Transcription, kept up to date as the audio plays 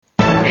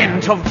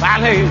into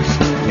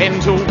valleys,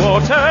 into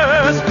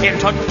waters,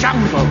 into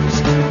jungles,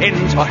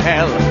 into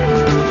hell.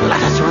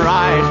 Let us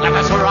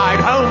ride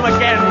home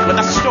again with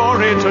a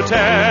story to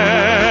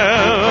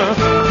tell.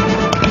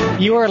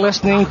 You are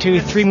listening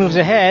to 3 Moves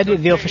Ahead,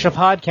 the official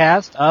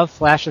podcast of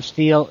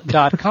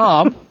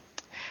flashofsteel.com.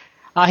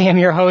 I am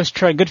your host,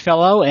 Troy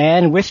Goodfellow,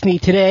 and with me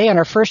today on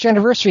our first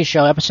anniversary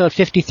show, episode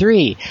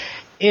 53,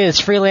 is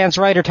freelance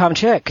writer Tom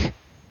Chick.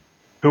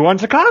 Who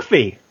wants a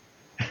coffee?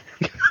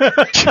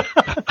 Are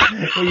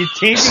you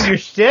changing your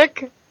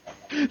shtick?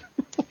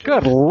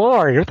 Good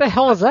Lord, what the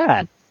hell is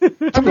that?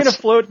 I'm going to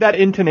float that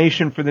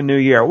intonation for the new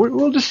year.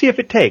 We'll just see if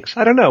it takes.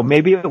 I don't know.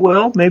 Maybe it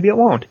will, maybe it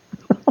won't.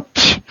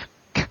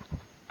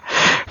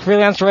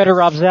 Freelance writer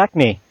Rob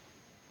Zachney.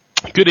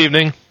 Good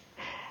evening.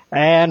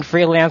 And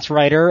freelance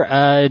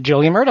writer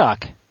Julian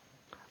Murdoch.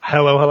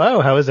 Hello,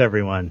 hello. How is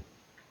everyone?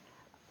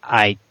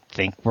 I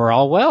think we're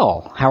all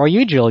well. How are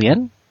you,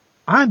 Julian?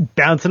 I'm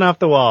bouncing off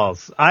the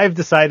walls. I've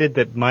decided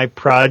that my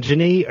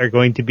progeny are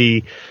going to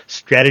be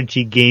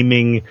strategy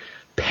gaming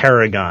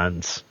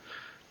paragons.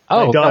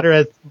 Oh, my daughter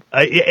has,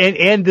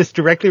 and this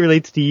directly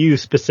relates to you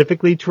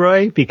specifically,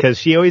 Troy, because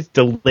she always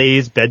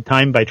delays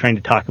bedtime by trying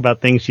to talk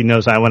about things she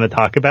knows I want to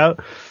talk about.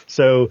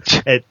 So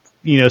at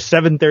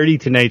 7:30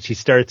 tonight, she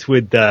starts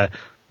with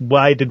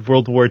why did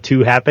World War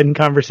II happen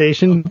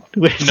conversation?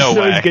 Which no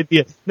way. Good.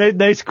 Yeah,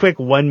 nice, quick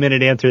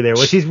 1-minute answer there.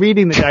 Well, she's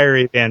reading the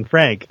Diary of Anne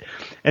Frank.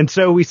 And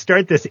so we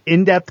start this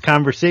in-depth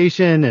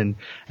conversation,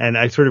 and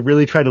I sort of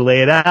really try to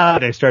lay it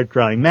out. I start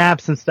drawing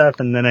maps and stuff,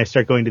 and then I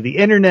start going to the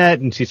internet,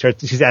 and she's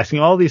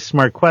asking all these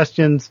smart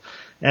questions.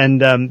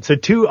 And so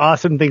 2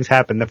 awesome things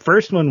happen. The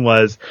first one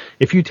was,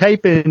 if you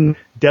type in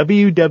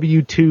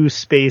WW2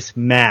 space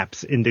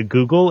maps into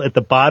Google, at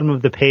the bottom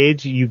of the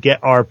page, you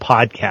get our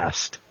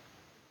podcast,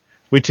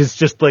 which is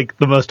just like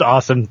the most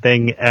awesome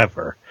thing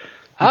ever.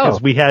 Because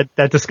we had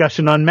that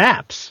discussion on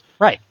maps.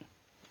 Right.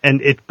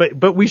 And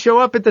but we show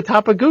up at the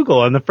top of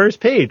Google on the first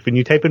page when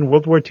you type in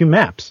World War II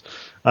maps.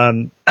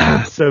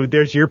 So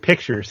there's your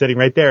picture sitting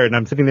right there, and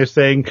I'm sitting there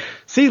saying,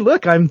 see,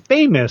 look, I'm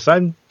famous.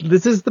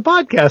 This is the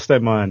podcast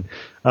I'm on.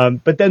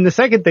 But then the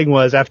second thing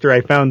was, after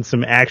I found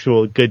some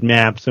actual good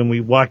maps and we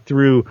walked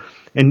through,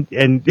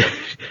 and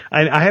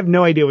I have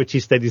no idea what she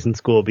studies in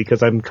school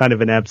because I'm kind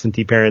of an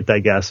absentee parent, I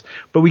guess.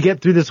 But we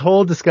get through this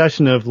whole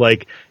discussion of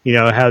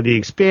how the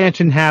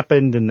expansion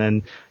happened, and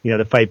then,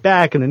 the fight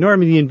back and the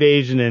Normandy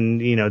invasion,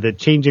 and, the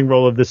changing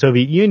role of the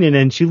Soviet Union.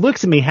 And she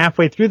looks at me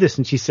halfway through this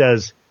and she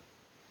says,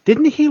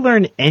 didn't he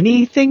learn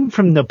anything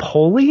from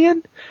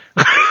Napoleon?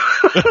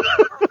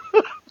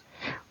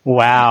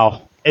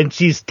 Wow. And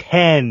she's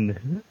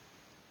 10.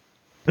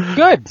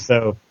 Good.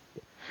 So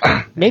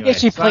maybe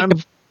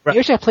anyway,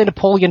 I should play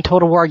Napoleon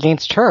Total War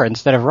against her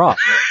instead of Rob.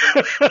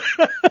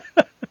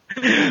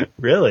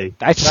 Really?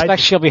 I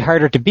suspect she'll be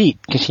harder to beat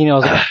because she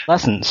knows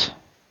lessons.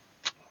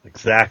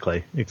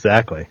 Exactly.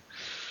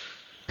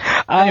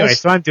 Anyway,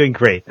 so I'm doing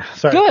great.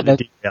 Sorry good. for the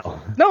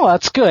detail. No,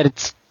 that's good.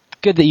 It's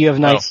good that you have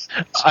nice...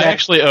 I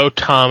actually owe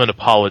Tom an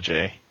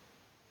apology.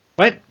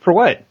 What? For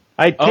what?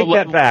 I take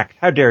that back.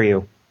 How dare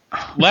you?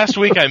 Last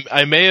week,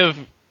 I may have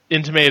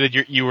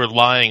intimated you were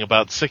lying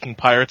about sicking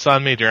pirates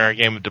on me during our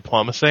game of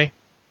diplomacy.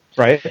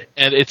 Right.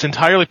 And it's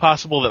entirely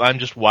possible that I'm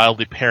just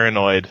wildly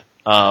paranoid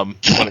when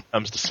it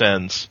comes to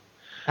sins.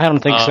 I don't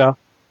think so.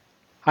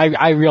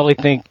 I really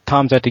think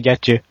Tom's out to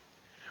get you.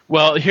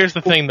 Well, here's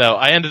the thing, though.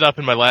 I ended up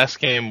in my last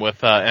game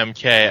with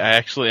MK, I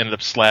actually ended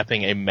up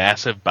slapping a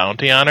massive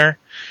bounty on her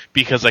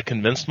because I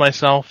convinced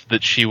myself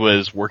that she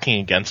was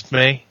working against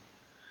me,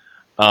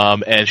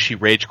 and she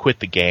rage quit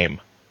the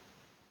game.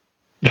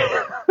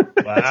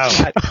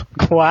 Wow.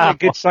 A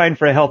good sign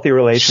for a healthy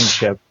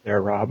relationship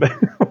there, Rob.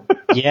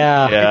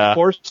 Yeah. You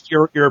forced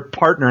your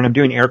partner, and I'm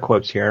doing air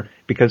quotes here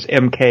because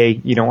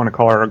MK, you don't want to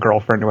call her a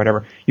girlfriend or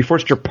whatever. You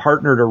forced your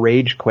partner to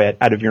rage quit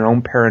out of your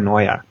own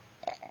paranoia.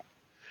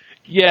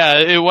 Yeah,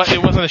 it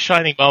wasn't a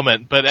shining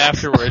moment, but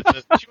afterwards,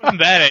 she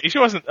wasn't that. She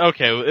wasn't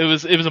okay. It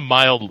was a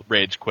mild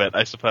rage quit,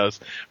 I suppose.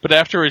 But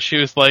afterwards, she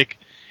was like,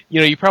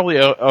 you probably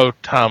owe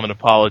Tom an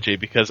apology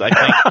because I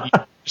think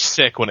you're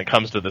sick when it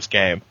comes to this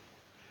game.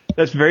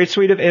 That's very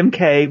sweet of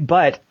MK,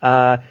 but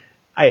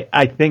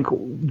I think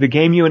the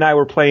game you and I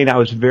were playing, I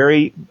was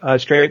very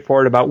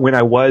straightforward about when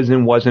I was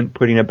and wasn't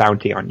putting a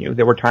bounty on you.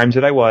 There were times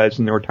that I was,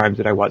 and there were times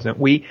that I wasn't.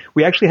 We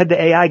actually had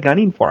the AI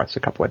gunning for us a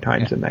couple of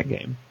times in that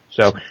game.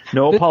 So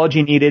no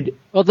apology needed.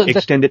 Well,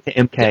 extend it to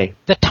MK.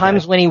 The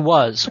times when he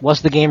was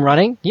the game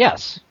running?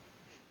 Yes.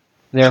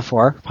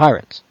 Therefore,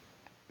 pirates.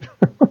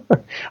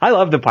 I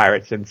love the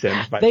pirates in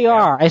Sims. They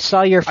are. I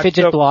saw your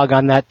fidget blog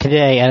on that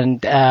today,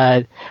 and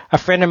a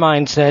friend of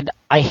mine said,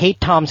 I hate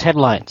Tom's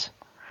headlines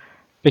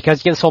because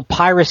you get this whole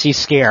piracy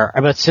scare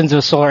about Sins of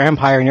the Solar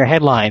Empire in your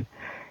headline.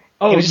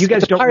 Oh, you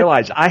guys don't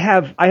realize I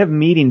have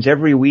meetings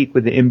every week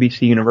with the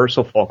NBC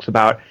Universal folks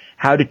about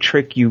how to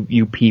trick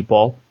you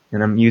people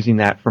and I'm using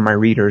that for my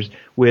readers,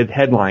 with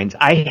headlines.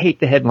 I hate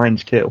the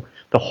headlines too.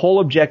 The whole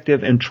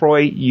objective, and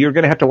Troy, you're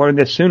going to have to learn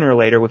this sooner or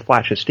later with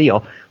Flash of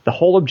Steel, the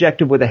whole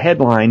objective with a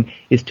headline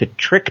is to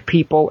trick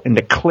people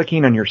into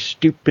clicking on your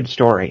stupid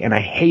story, and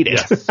I hate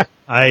it. Yes.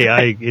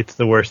 It's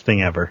the worst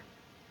thing ever.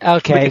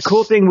 Okay. But the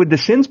cool thing with the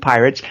Sins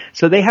Pirates,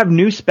 so they have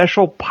new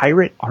special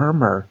pirate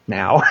armor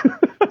now.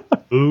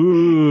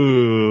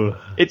 Ooh.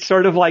 It's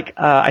sort of like,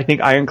 I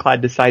think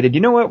Ironclad decided,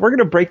 you know what, we're going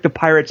to break the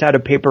pirates out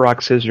of paper,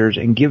 rock, scissors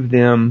and give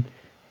them,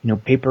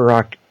 paper,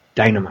 rock,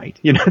 dynamite.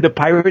 The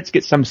pirates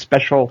get some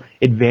special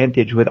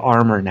advantage with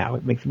armor now.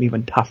 It makes them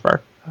even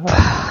tougher.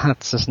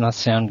 That does not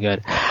sound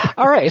good.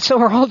 All right, so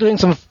we're all doing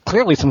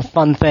clearly some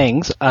fun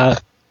things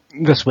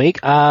this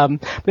week.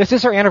 This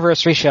is our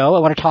anniversary show. I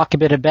want to talk a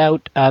bit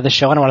about the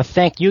show, and I want to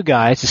thank you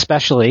guys,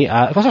 especially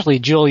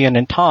Julian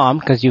and Tom,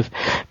 because you've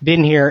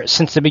been here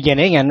since the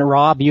beginning, and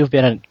Rob, you've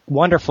been a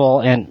wonderful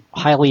and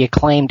highly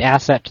acclaimed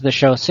asset to the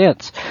show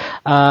since.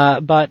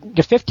 But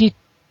the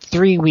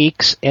 53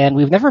 weeks, and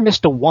we've never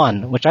missed a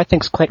one, which I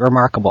think is quite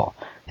remarkable.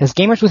 Has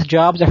Gamers with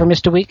Jobs ever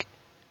missed a week?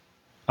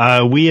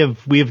 We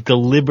have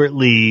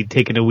deliberately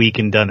taken a week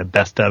and done a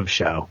best of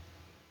show.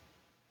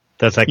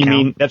 Does that count? You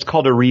mean that's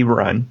called a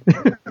rerun?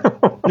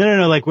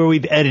 No, like where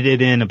we've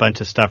edited in a bunch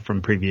of stuff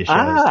from previous shows.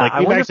 Like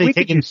we've actually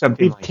taken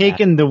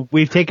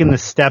the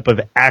step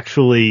of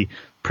actually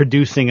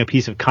producing a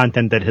piece of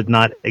content that had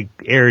not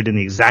aired in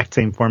the exact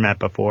same format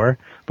before.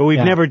 But we've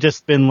never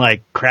just been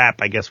like,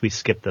 crap, I guess we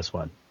skipped this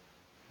one.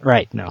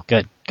 Right. No.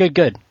 Good.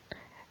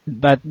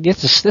 But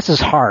this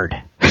is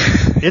hard.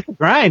 It's a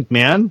grind,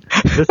 man.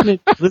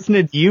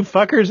 Listening to you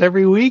fuckers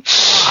every week.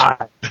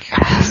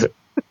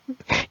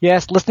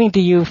 Yes, listening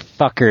to you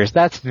fuckers.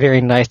 That's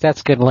very nice.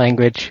 That's good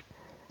language.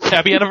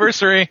 Happy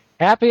anniversary.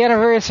 Happy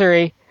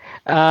anniversary.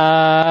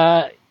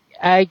 I've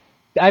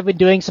been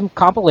doing some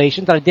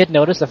compilations, and I did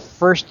notice the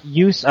first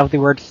use of the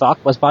word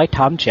fuck was by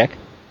Tom Chick.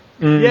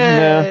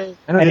 Yeah.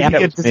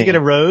 Does he get a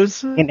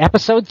rose? In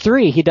episode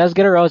 3, he does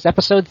get a rose.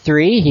 Episode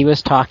 3, he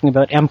was talking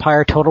about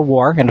Empire Total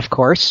War, and of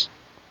course,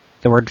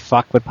 the word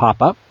fuck would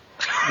pop up.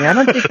 Yeah, I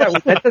don't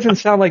think that doesn't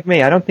sound like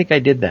me. I don't think I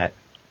did that.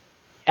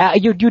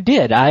 You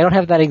did. I don't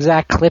have that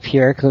exact clip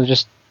here because it was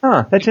just.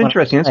 That's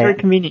interesting. That's very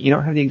convenient. You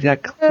don't have the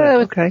exact clip.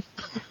 Okay.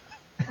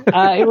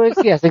 It was,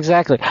 yes,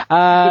 exactly.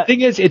 The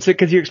thing is, it's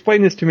because you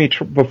explained this to me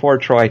before,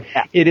 Troy.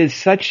 Yeah. It is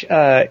such,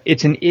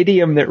 it's an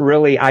idiom that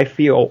really, I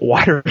feel,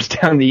 waters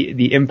down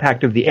the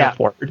impact of the F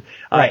word.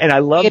 Right. And I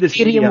love this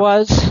idiom.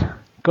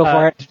 Go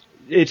for it.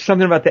 It's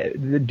something about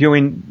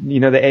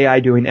the AI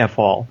doing F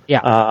all.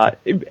 Yeah.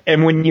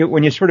 And when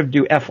you sort of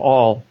do F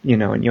all,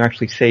 and you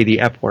actually say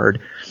the F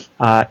word,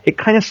 it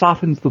kind of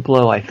softens the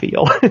blow, I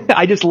feel.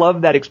 I just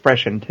love that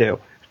expression too.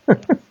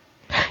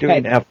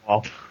 Doing F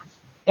all.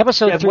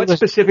 Episode 3 what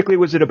specifically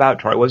was it about,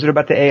 Troy? Was it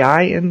about the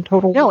AI in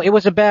Total War? No, it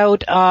was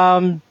about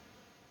how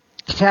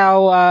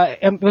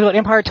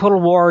Empire Total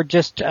War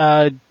just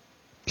at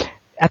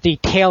the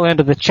tail end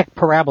of the Czech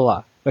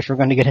parabola, which we're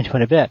going to get into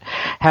in a bit,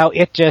 how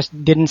it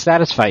just didn't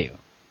satisfy you.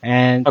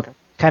 And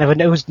kind of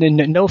it was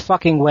no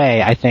fucking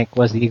way, I think,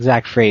 was the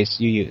exact phrase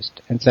you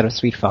used instead of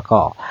sweet fuck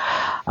all.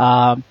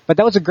 But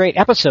that was a great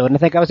episode, and I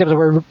think that was the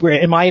episode where,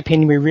 in my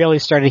opinion, we really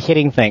started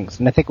hitting things.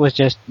 And I think it was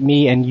just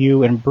me and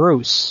you and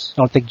Bruce.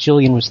 I don't think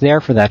Julian was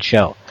there for that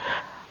show.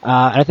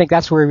 And I think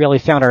that's where we really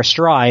found our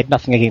stride,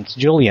 nothing against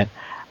Julian.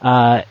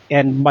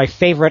 And my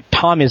favorite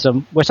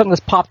Tomism was something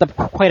that's popped up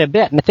quite a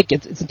bit, and I think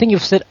it's a thing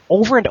you've said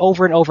over and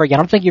over and over again.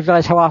 I don't think you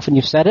realize how often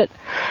you've said it.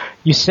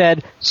 You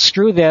said,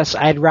 screw this,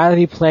 I'd rather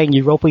be playing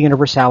Europa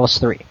Universalis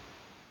 3.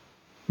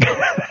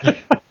 I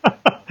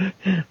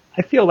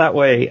feel that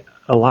way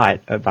a lot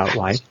about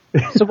life.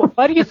 So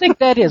why do you think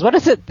that is? What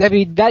is it? I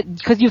mean,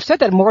 because you've said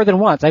that more than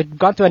once. I've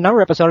gone through a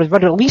number of episodes, I've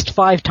read it at least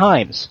 5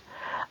 times.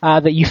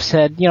 That you've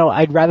said,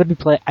 I'd rather be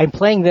I'm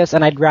playing this,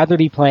 and I'd rather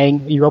be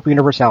playing Europa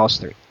Universalis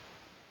 3.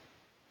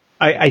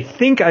 I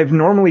think I've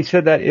normally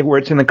said that where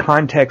it's in the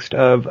context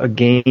of a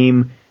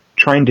game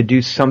trying to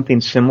do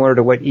something similar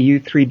to what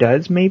EU3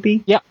 does,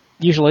 maybe? Yeah,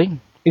 usually.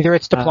 Either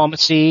it's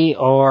diplomacy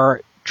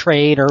or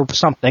trade or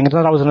something. It's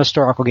not always an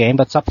historical game,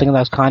 but something in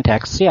those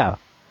contexts, yeah.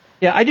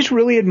 Yeah, I just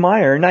really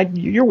admire, and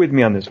you're with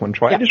me on this one,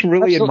 Troy. Yeah, I just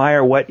really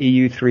admire what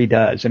EU3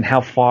 does and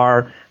how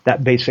far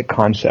that basic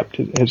concept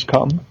has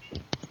come.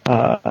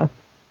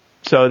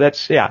 So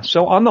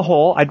So on the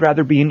whole, I'd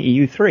rather be in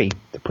EU3,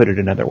 to put it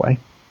another way.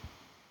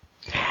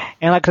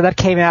 And that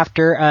came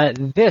after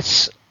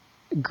this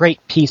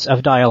great piece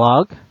of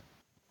dialogue.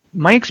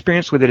 My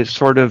experience with it is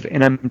sort of,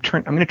 and I'm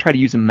going to try to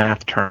use a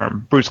math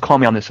term. Bruce, call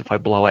me on this if I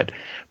blow it.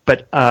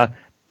 But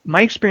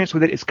my experience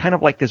with it is kind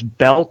of like this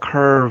bell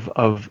curve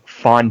of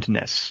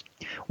fondness,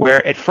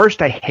 where at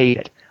first I hate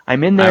it.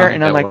 I'm in there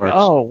and I'm like,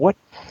 oh, what?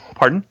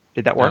 Pardon?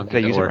 Did that work?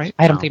 Did I use it right?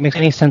 I don't think it makes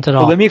any sense at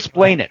all. Well, let me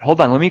explain it.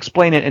 Hold on. Let me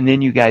explain it, and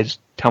then you guys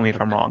tell me if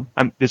I'm wrong.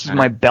 This is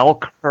my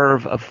bell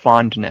curve of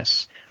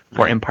fondness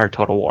for Empire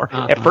Total War.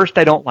 At first,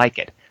 I don't like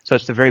it. So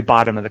it's the very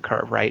bottom of the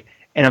curve, right?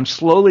 And I'm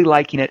slowly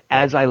liking it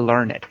as I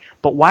learn it.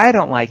 But why I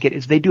don't like it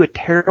is they do a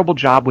terrible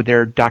job with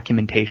their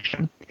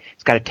documentation.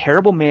 It's got a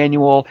terrible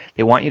manual.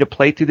 They want you to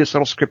play through this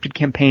little scripted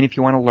campaign if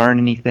you want to learn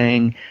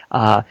anything.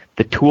 The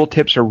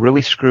tooltips are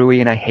really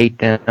screwy, and I hate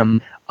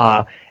them.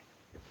 And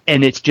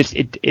it's just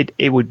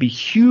it would be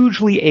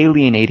hugely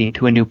alienating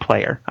to a new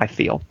player, I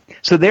feel.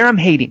 So there I'm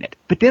hating it.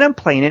 But then I'm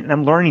playing it, and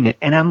I'm learning it,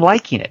 and I'm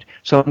liking it.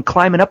 So I'm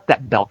climbing up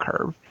that bell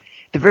curve.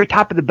 At the very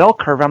top of the bell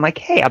curve, I'm like,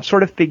 hey, I've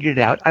sort of figured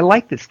it out. I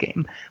like this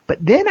game.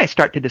 But then I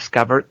start to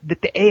discover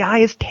that the AI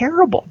is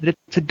terrible, that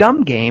it's a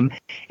dumb game,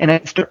 and I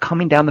start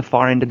coming down the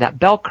far end of that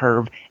bell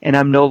curve, and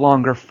I'm no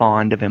longer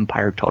fond of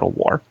Empire Total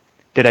War.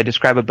 Did I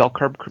describe a bell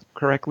curve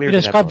correctly? You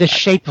described the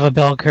shape of a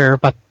bell curve,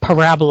 but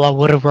parabola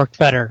would have worked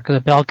better, because a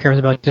bell curve is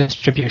about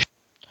distribution.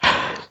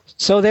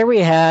 So there we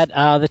had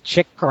the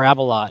chick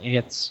parabola in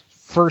its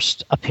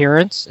first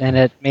appearance, and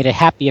it made a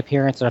happy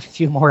appearance in a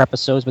few more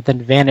episodes, but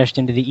then vanished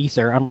into the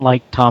ether,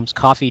 unlike Tom's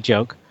coffee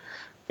joke,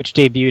 which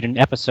debuted in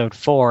episode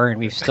 4, and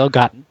we've still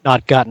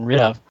not gotten rid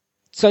of.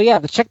 So yeah,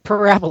 the chick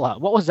parabola.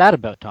 What was that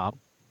about, Tom?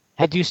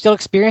 Had you still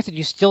experienced it? Did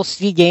you still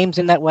see games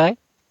in that way?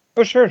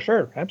 Oh,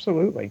 sure,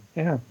 absolutely.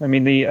 Yeah, I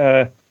mean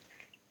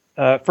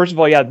first of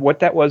all, yeah,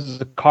 what that was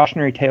is a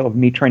cautionary tale of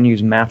me trying to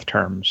use math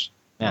terms.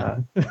 Yeah.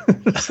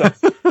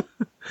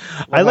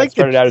 I like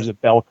started out as a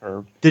bell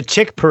curve. The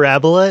chick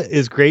parabola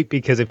is great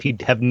because if you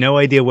have no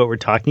idea what we're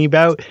talking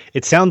about,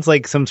 it sounds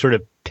like some sort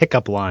of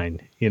pickup line,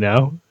 you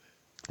know?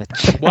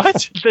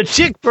 What? The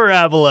chick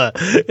parabola.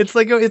 It's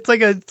like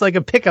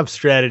a pickup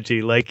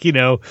strategy, like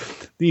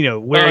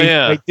wearing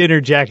a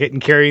dinner jacket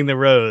and carrying the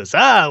rose.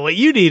 What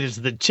you need is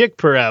the chick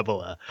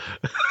parabola.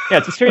 Yeah,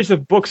 it's a series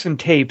of books and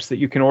tapes that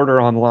you can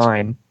order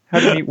online. How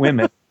to meet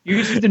women. You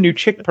use the new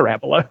chick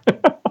parabola.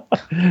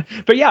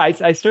 But yeah,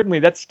 I certainly,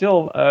 that's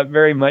still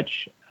very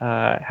much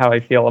how I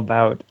feel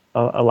about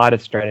a lot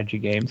of strategy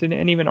games and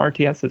even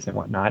RTSs and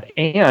whatnot.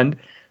 And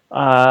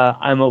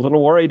I'm a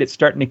little worried it's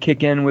starting to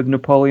kick in with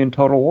Napoleon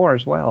Total War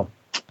as well.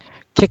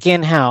 Kick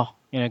in how?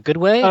 In a good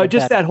way?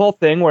 Just that whole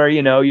thing where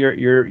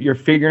you're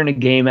figuring a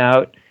game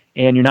out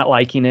and you're not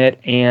liking it,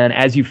 and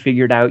as you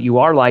figure it out, you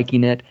are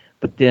liking it.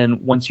 But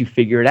then once you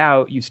figure it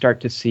out, you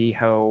start to see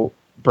how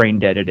brain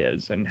dead it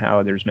is and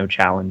how there's no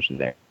challenge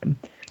there.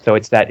 So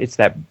it's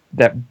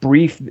that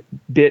brief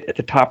bit at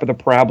the top of the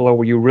parabola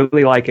where you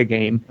really like a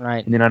game,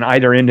 right? And then on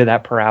either end of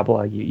that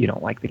parabola, you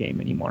don't like the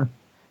game anymore.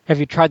 Have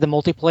you tried the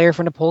multiplayer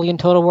for Napoleon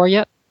Total War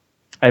yet?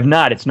 I have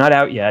not. It's not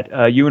out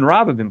yet. You and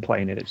Rob have been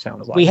playing it, it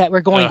sounds like.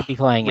 We're going to be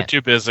playing We're it.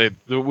 too busy.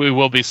 We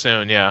will be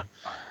soon, yeah.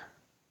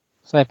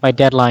 So I have my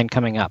deadline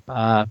coming up.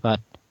 But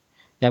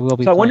yeah, we'll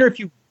be So playing. I wonder if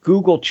you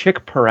Google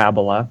chick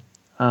parabola,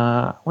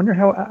 I wonder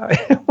how...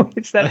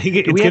 it's that, I think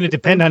it's going to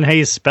depend on how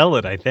you spell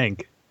it, I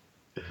think.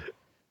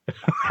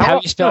 How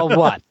you spell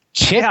what?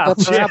 Chick or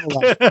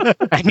parabola?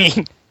 I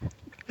mean...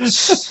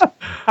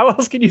 How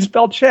else can you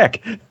spell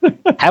chick?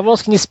 How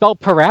else can you spell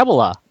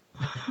parabola?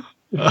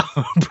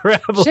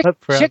 Parabola.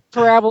 Chick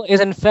parabola is,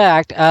 in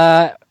fact,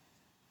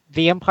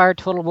 the Empire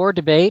Total War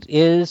debate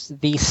is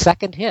the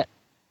second hit.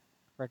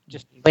 For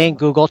just playing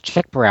Google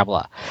chick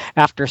parabola.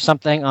 After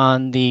something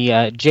on the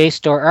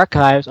JSTOR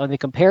archives on the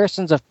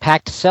comparisons of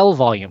packed cell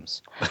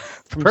volumes.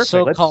 From Perfect.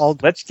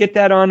 so-called... Let's get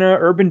that on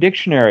Urban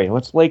Dictionary.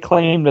 Let's lay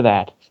claim to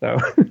that. So.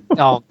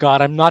 Oh,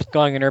 God, I'm not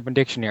going in Urban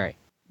Dictionary.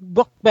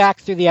 Look back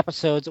through the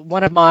episodes.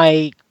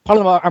 Probably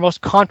our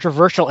most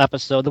controversial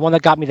episode, the one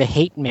that got me the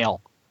hate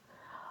mail,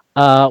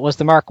 was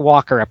the Mark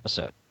Walker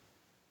episode.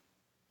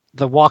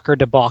 The Walker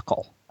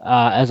debacle,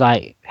 as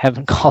I have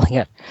been calling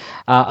it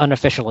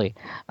unofficially.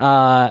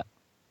 Remember,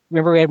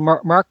 we had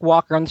Mark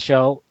Walker on the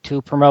show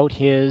to promote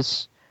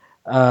his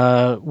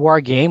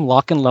war game,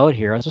 Lock and Load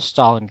Heroes of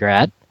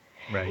Stalingrad.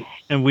 Right.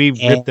 And we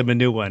ripped them a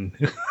new one.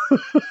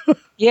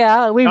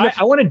 Yeah,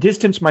 I want to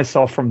distance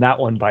myself from that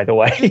one, by the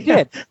way. We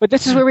did, but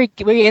this is where we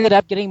ended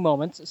up getting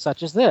moments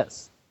such as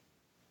this.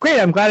 Great,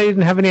 I'm glad I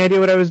didn't have any idea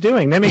what I was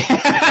doing. That means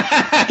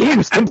the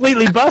game's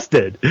completely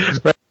busted.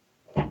 Right.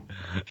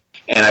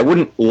 And I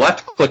wouldn't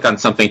left-click on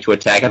something to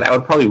attack it. I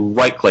would probably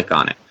right-click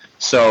on it.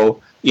 So,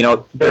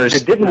 there's...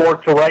 If it didn't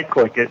work to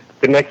right-click it,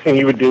 the next thing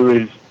you would do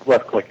is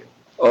left-click it.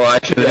 Oh,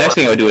 actually, the next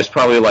thing I would do is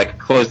probably,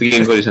 close the game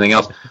and go do something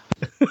else.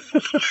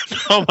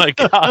 Oh, my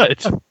God.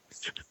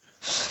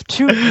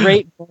 Two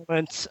great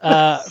moments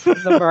from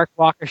the Mark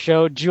Walker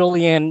show,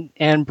 Julian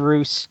and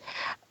Bruce.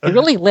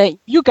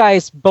 You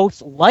guys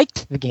both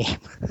liked the game.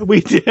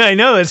 We did. I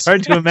know, it's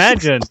hard to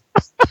imagine.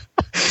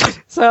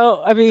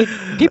 So, I mean,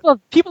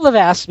 people have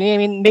asked me. I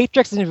mean,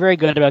 Matrix isn't very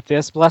good about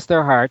this. Bless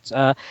their hearts.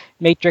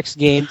 Matrix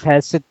Games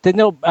has said,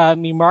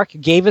 Mark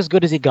gave as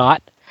good as he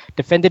got,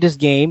 defended his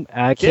game,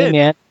 came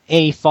in,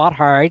 and he fought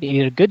hard. He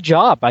did a good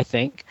job, I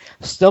think.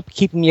 Still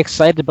keeping me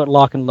excited about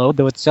Lock and Load,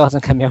 though it still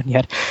hasn't come out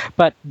yet.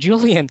 But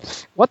Julian,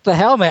 what the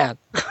hell, man?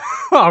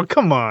 Oh,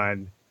 come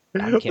on!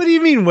 What do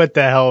you mean, what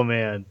the hell,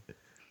 man?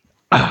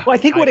 Well, I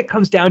think what it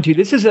comes down to,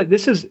 this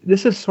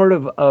is sort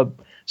of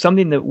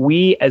something that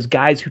we as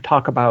guys who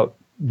talk about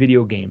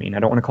video gaming, I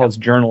don't want to call us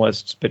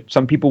journalists, but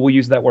some people will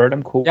use that word.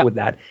 I'm cool with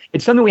that.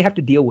 It's something we have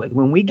to deal with.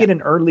 When we get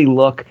an early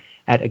look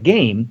at a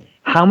game,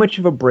 how much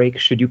of a break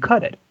should you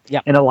cut it?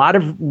 Yeah. And a lot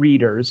of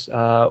readers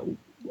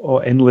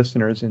and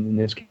listeners in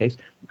this case,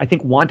 I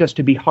think want us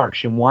to be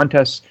harsh and want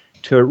us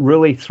to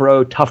really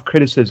throw tough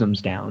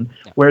criticisms down.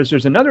 Yeah. Whereas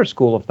there's another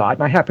school of thought,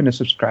 and I happen to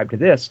subscribe to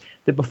this,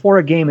 that before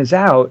a game is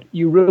out,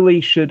 you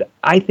really should,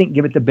 I think,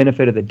 give it the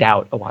benefit of the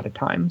doubt a lot of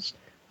times.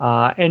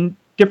 And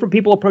different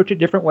people approach it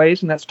different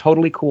ways, and that's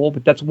totally cool.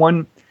 But that's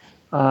one,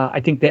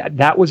 I think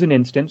that was an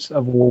instance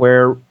of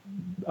where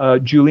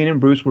Julian and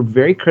Bruce were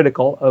very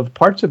critical of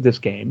parts of this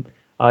game,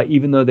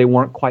 even though they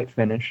weren't quite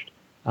finished.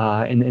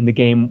 And the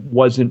game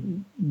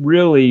wasn't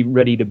really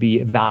ready to be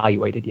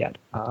evaluated yet.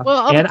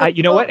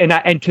 You know what?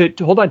 And to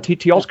hold on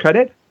to y'all's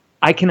credit,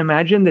 I can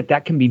imagine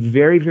that can be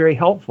very, very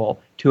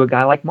helpful to a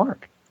guy like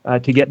Mark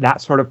to get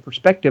that sort of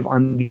perspective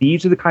on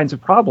these are the kinds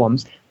of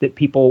problems that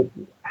people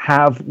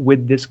have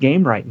with this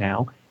game right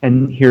now,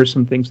 and here's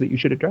some things that you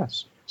should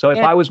address. So if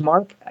I was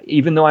Mark,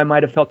 even though I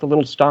might have felt a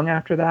little stung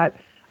after that,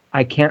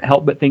 I can't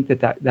help but think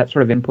that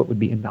sort of input would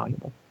be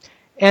invaluable.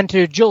 And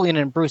to Julian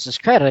and Bruce's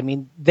credit, I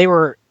mean, they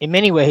were in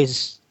many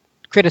ways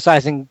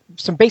criticizing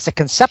some basic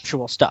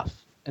conceptual stuff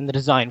in the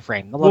design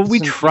frame. Well, we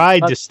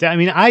tried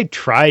to. I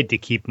tried to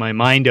keep my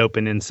mind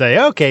open and say,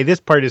 okay, this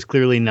part is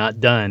clearly not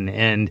done,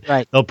 and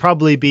there'll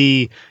probably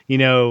be,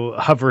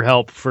 hover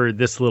help for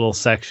this little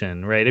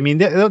section, right? I mean,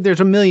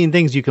 there's a million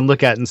things you can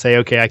look at and say,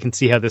 okay, I can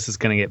see how this is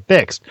going to get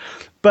fixed.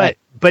 But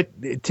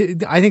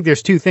I think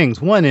there's two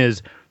things. One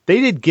is, they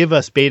did give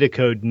us beta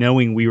code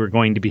knowing we were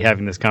going to be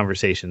having this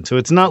conversation. So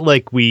it's not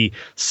like we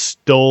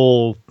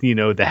stole,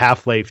 the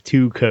Half-Life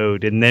 2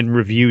 code and then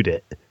reviewed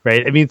it,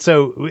 right? I mean,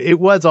 so it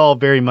was all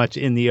very much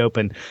in the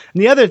open.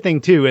 And the other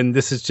thing, too, and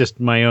this is just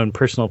my own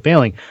personal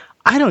failing,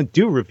 I don't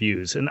do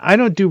reviews. And I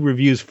don't do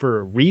reviews for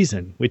a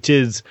reason, which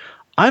is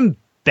I'm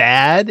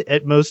bad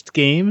at most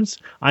games.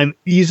 I'm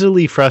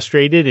easily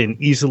frustrated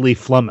and easily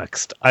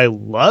flummoxed. I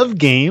love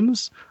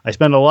games. I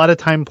spend a lot of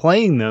time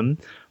playing them.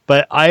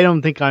 But I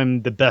don't think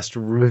I'm the best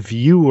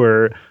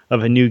reviewer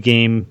of a new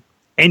game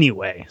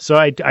anyway. So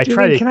I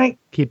try to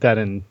keep that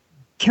in.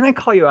 Can I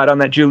call you out on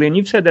that, Julian?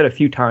 You've said that a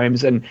few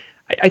times, and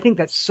I think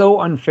that's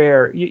so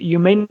unfair. You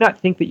may not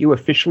think that you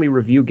officially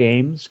review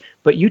games,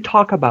 but you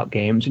talk about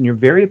games, and you're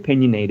very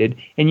opinionated,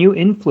 and you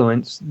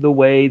influence the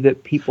way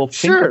that people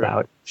think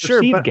about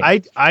perceived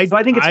games. So I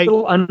think it's a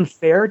little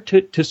unfair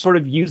to sort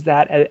of use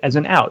that as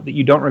an out, that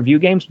you don't review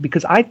games,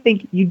 because I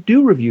think you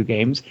do review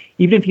games,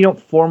 even if you don't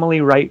formally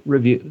write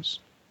reviews.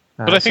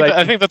 But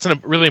I think that's a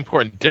really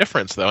important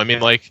difference, though.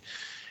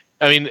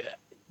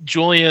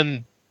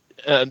 Julian...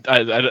 I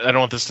don't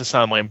want this to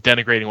sound like I'm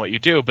denigrating what you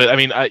do,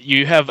 but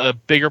you have a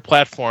bigger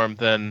platform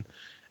than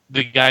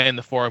the guy in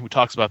the forum who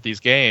talks about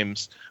these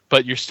games,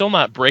 but you're still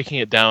not breaking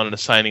it down and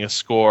assigning a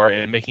score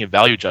and making a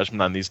value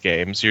judgment on these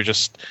games. You're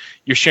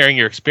sharing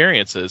your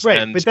experiences, right?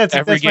 And but that's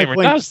every gamer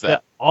does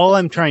that. All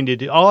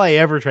I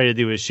ever try to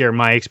do is share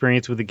my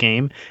experience with the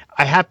game.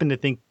 I happen to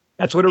think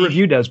that's what a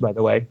review does, by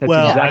the way. I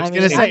was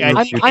going to say,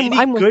 I think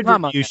any good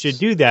review should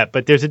do that,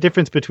 but there's a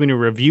difference between a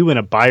review and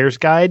a buyer's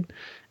guide.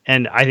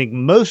 And I think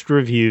most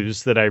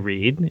reviews that I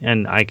read,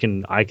 and I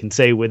can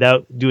say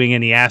without doing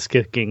any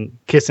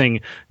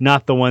kissing,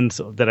 not the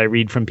ones that I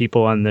read from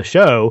people on the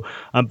show,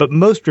 but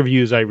most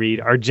reviews I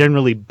read are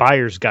generally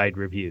buyer's guide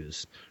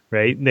reviews,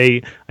 right?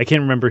 I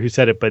can't remember who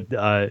said it, but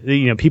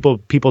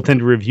people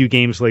tend to review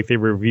games like they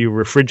review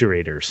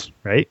refrigerators,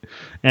 right?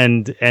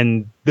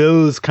 And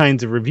those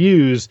kinds of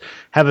reviews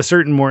have a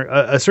certain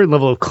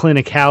level of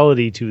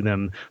clinicality to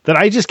them that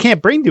I just can't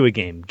bring to a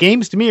game.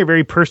 Games to me are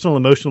very personal,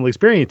 emotional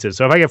experiences.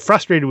 So if I get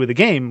frustrated with a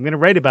game, I'm going to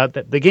write about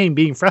the game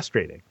being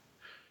frustrating.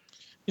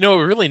 What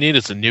we really need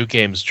is a new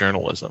games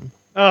journalism.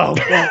 Oh,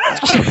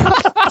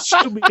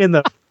 shoot me in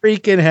the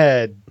freaking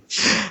head.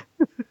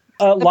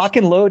 Lock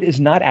and Load is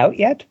not out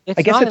yet.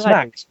 I guess it's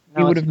not.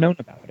 We would have known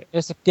about it.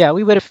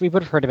 We would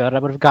have heard about it. I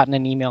would have gotten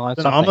an email on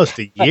something. Almost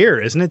a year,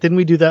 isn't it? Didn't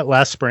we do that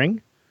last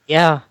spring?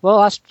 Yeah. Well,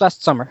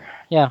 last summer.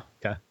 Yeah.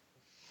 Okay.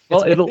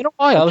 Well, it's been a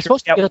while. I was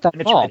supposed to get it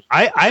that fall.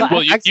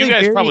 You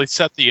guys probably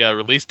set the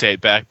release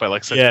date back by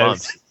like 6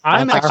 months.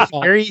 I'm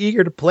actually very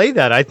eager to play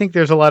that. I think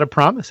there's a lot of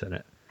promise in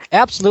it.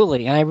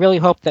 Absolutely, and I really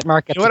hope that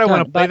Mark gets I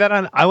want to play that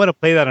on? I want to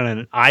play that on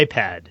an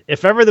iPad.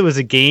 If ever there was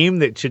a game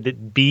that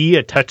should be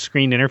a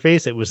touchscreen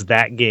interface, it was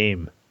that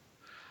game.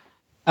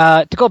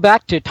 To go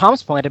back to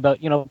Tom's point about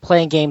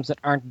playing games that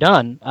aren't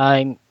done,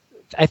 I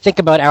think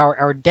about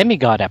our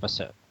Demigod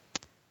episode,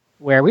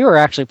 where we were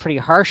actually pretty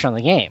harsh on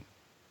the game,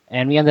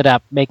 and we ended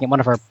up making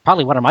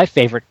probably one of my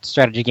favorite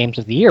strategy games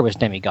of the year was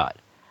Demigod.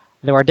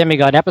 Though our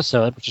Demigod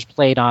episode, which was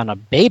played on a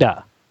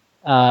beta,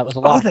 was a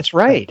lot. Oh, that's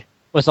right.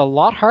 Was a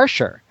lot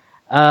harsher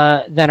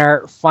than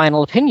our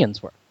final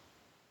opinions were.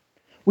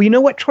 Well, you know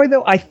what, Troy,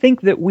 though? I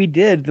think that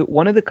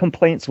one of the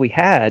complaints we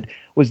had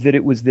was that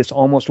it was this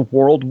almost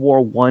World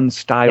War I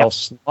style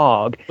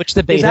slog. Which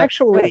the beta...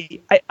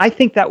 Actually, I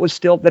think that's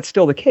still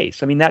the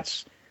case. I mean,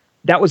 that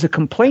was a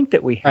complaint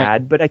that we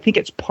had, but I think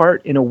it's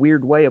part, in a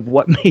weird way, of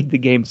what made the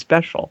game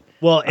special.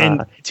 Well,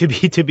 and to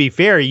be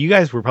fair, you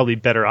guys were probably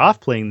better off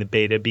playing the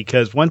beta,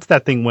 because once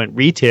that thing went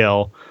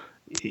retail...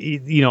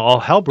 all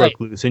hell broke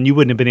loose, and you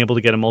wouldn't have been able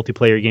to get a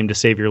multiplayer game to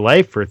save your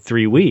life for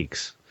 3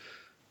 weeks,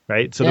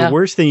 right? So Yeah. the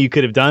worst thing you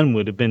could have done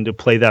would have been to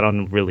play that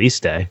on release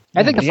day.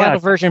 I think the Yeah. final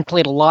version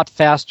played a lot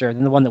faster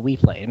than the one that we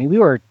played. I mean, we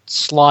were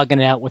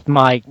slogging it out with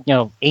my,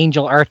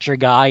 Angel Archer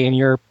guy and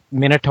your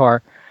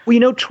Minotaur.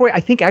 Well, Troy, I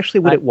think actually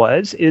what it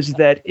was is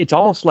that it's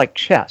almost like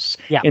chess.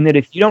 Yeah. In that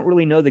if you don't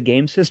really know the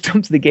game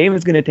systems, the game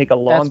is going to take a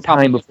long That's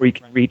probably time before you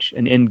can reach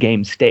an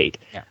end-game state.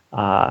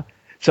 Yeah.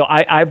 So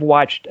I've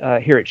watched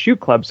here at Shoot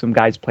Club some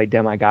guys play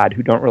Demigod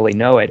who don't really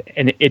know it,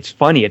 and it's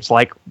funny. It's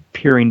like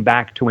peering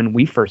back to when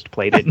we first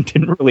played it and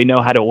didn't really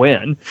know how to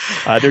win.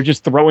 They're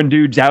just throwing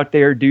dudes out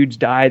there. Dudes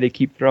die. They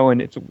keep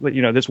throwing. It's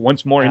this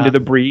once more into the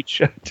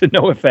breach to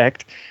no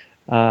effect.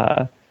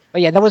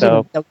 But yeah,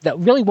 that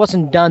really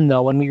wasn't done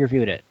though when we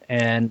reviewed it,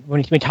 and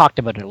when we talked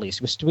about it at least.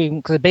 It was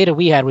because the beta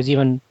we had was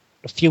even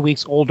a few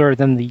weeks older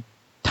than the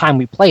time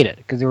we played it,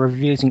 because they were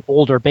using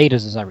older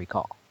betas, as I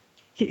recall.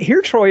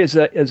 Here, Troy, is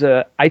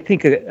I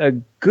think a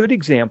good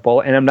example,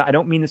 and I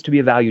don't mean this to be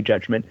a value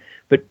judgment,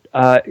 but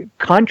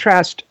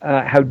contrast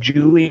how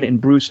Julian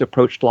and Bruce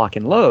approached Lock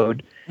and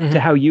Load to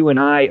how you and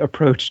I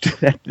approached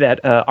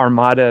that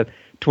Armada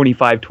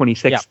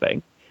 25-26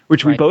 thing,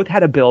 which we both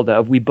had a build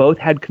of. We both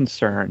had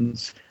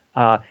concerns.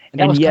 And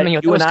that was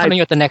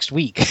coming out the next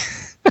week.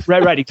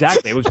 right,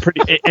 exactly. It was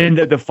pretty, and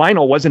the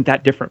final wasn't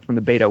that different from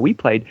the beta we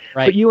played.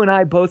 Right. But you and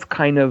I both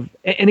kind of,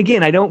 and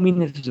again, I don't mean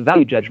this as a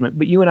value judgment,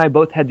 but you and I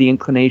both had the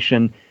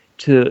inclination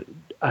to,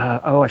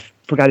 I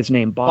forgot his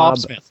name, Bob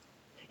Smith.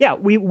 Yeah,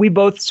 we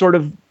both sort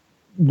of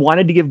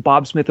wanted to give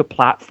Bob Smith a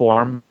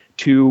platform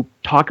to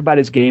talk about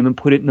his game and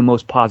put it in the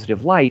most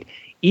positive light,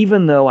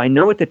 even though I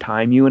know at the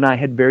time you and I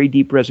had very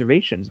deep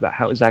reservations about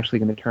how it was actually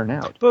going to turn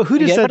out. But who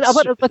does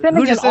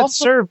that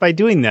serve by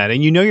doing that?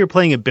 And you're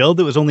playing a build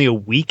that was only a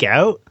week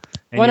out?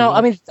 And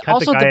cut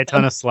the guy a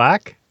ton of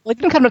slack? Well, it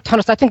didn't cut him a ton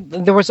of slack. I think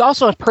there was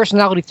also a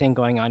personality thing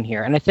going on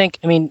here. And I think,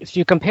 if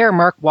you compare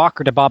Mark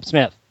Walker to Bob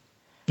Smith,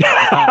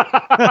 both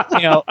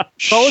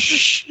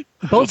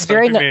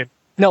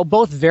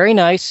very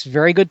nice,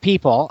 very good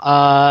people,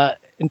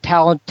 and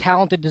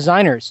talented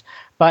designers.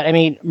 But,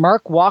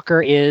 Mark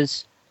Walker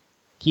is...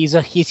 He's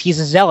a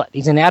zealot.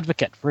 He's an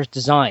advocate for his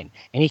design,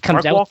 and he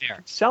comes out there.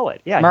 Can sell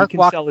it. Yeah, he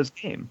can sell his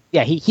game.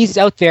 Yeah, he's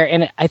out there,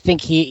 and I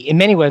think in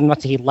many ways,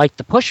 not that he liked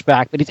the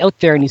pushback, but he's out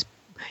there, and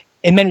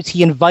in many ways,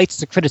 he invites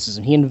the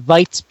criticism. He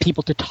invites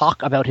people to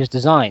talk about his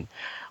design.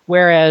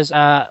 Whereas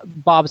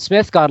Bob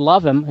Smith, God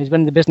love him, who's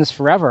been in the business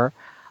forever,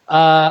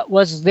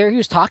 was there. He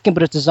was talking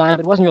about his design,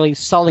 but wasn't really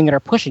selling it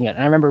or pushing it. And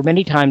I remember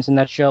many times in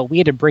that show, we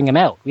had to bring him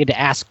out. We had to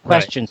ask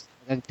questions. Right.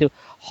 To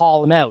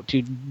haul him out,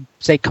 to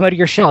say, come out of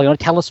your shell. You want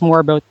to tell us more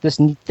about this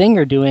neat thing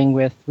you're doing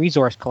with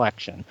Resource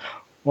Collection,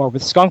 or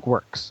with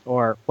Skunkworks,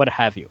 or what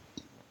have you.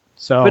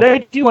 So, but I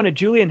do want to.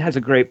 Julian has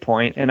a great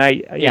point, and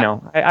I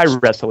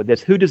wrestle with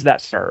this. Who does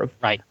that serve?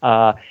 Right.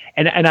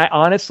 And I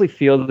honestly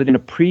feel that in a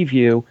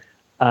preview,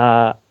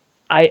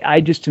 I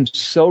just am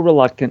so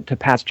reluctant to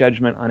pass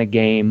judgment on a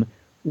game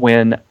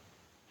when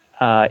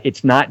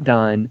it's not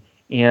done,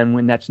 and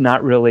when that's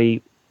not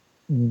really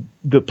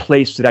the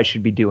place that I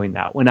should be doing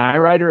that. When I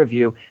write a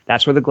review,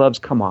 that's where the gloves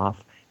come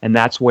off, and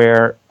that's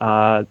where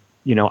I've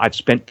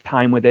spent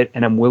time with it,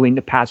 and I'm willing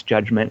to pass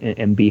judgment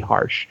and be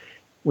harsh.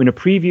 When a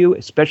preview,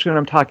 especially when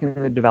I'm talking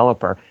to the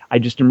developer, I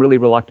just am really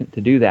reluctant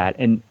to do that.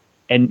 And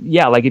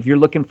yeah, like if you're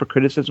looking for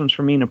criticisms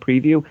from me in a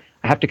preview,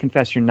 I have to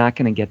confess you're not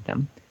going to get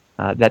them.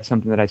 That's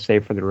something that I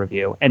save for the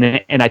review.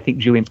 And I think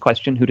Julian's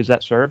question, who does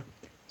that serve?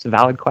 It's a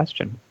valid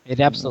question. It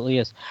absolutely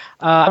is.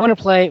 I want to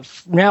play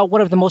now one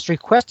of the most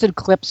requested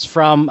clips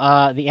from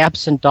the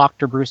absent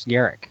Dr. Bruce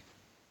Garrick.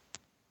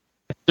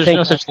 There's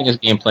no such thing as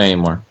gameplay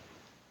anymore.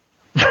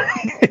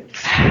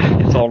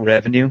 It's all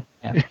revenue.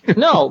 Yeah.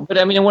 No, but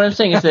what I'm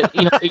saying is that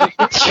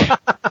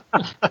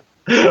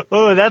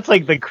Oh, that's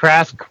like the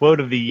crass quote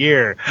of the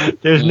year.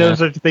 There's no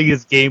such thing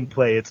as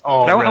gameplay. It's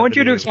all. I want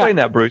you to explain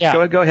that, Bruce.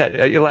 Yeah. Go ahead.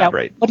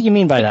 Elaborate. Yeah. What do you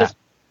mean by that?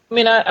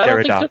 I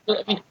don't think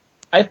so.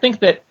 I think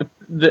that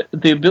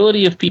the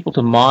ability of people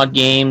to mod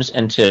games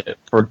and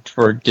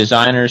for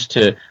designers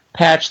to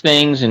patch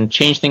things and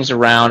change things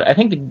around, I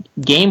think the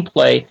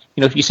gameplay,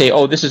 if you say,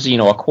 oh, this is,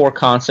 a core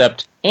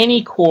concept,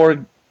 any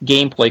core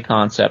gameplay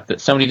concept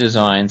that somebody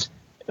designs,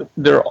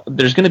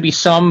 there's going to be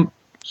some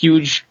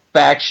huge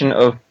faction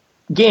of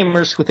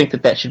gamers who think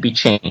that should be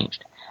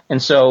changed. And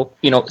so,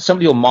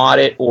 somebody will mod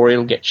it, or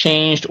it'll get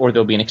changed, or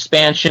there'll be an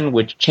expansion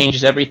which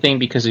changes everything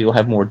because you'll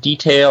have more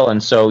detail.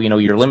 And so,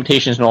 your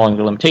limitation is no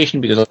longer a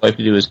limitation because all you have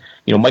to do is,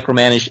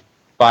 micromanage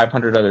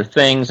 500 other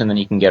things, and then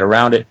you can get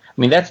around it.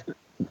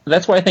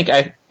 That's why I think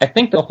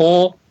the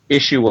whole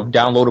issue of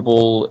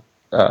downloadable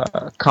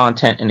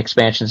content and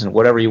expansions and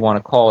whatever you want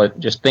to call it,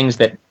 just things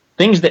that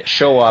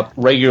show up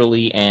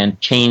regularly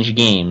and change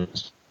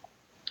games,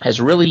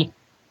 has really,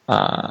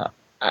 I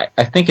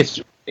think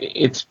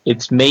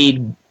it's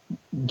made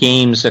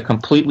games a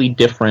completely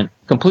different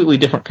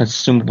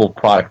consumable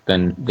product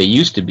than they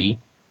used to be,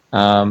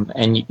 and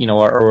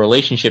our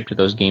relationship to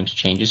those games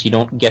changes. You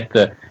don't get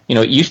it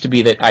used to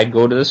be that I'd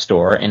go to the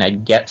store and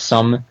I'd get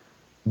some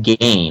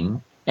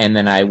game and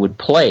then I would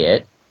play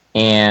it,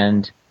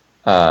 and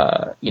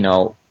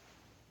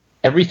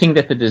everything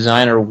that the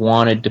designer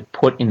wanted to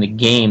put in the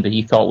game that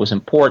he thought was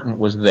important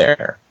was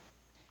there.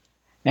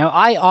 Now,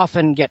 I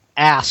often get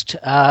asked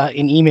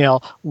in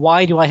email,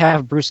 why do I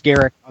have Bruce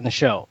Garrick on the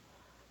show?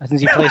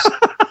 Since he plays,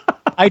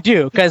 I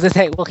do, because they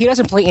say, well, he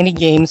doesn't play any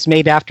games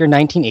made after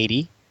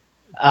 1980,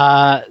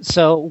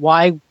 so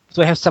why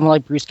do I have someone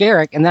like Bruce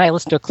Garrick? And then I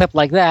listen to a clip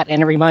like that,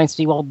 and it reminds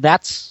me, well,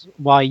 that's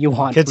why you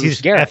want Bruce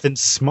Garrick. Because he's effing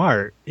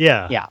smart.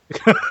 Yeah. Yeah.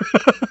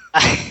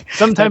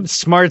 Sometimes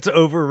smarts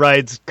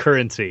overrides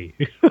currency.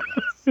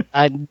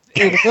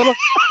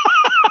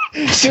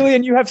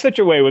 Julian, you have such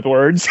a way with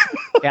words.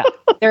 Yeah,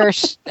 there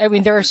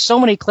are so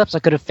many clips I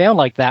could have found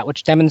like that,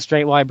 which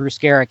demonstrate why Bruce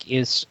Garrick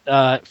is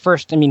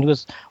first. I mean, he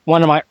was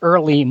one of my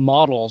early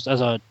models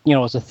as a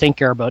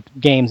thinker about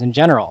games in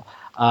general,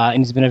 and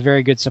he's been a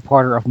very good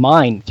supporter of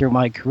mine through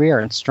my career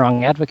and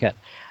strong advocate.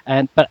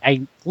 But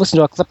I listen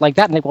to a clip like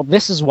that and think, well,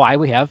 this is why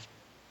we have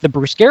the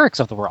Bruce Garricks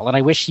of the world, and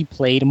I wish he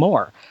played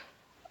more.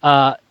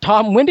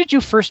 Tom, when did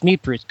you first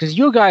meet Bruce? Because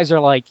you guys are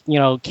like,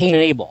 Cain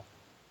and Abel.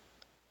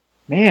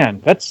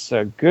 Man, that's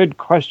a good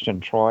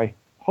question, Troy.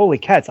 Holy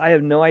cats, I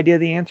have no idea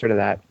the answer to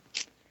that.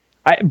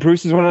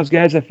 Bruce is one of those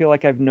guys I feel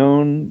like I've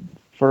known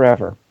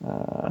forever.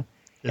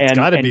 It's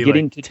got to be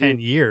like 10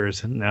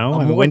 years, no?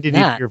 I mean, when did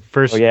you your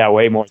first... Oh, yeah,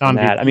 way more than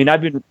that. I mean,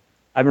 I've been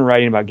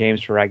writing about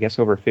games for, I guess,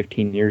 over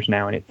 15 years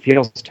now, and it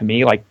feels to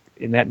me like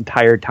in that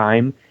entire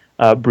time,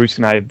 Bruce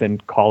and I have been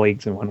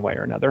colleagues in one way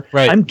or another.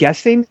 Right. I'm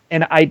guessing,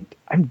 and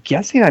I'm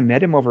guessing I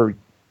met him over...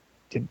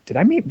 Did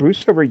I meet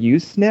Bruce over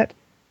Usenet?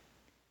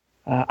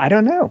 I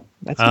don't know.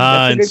 That's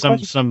a good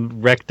question.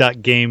 Some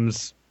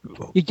Rec.Games.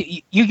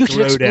 You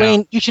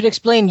should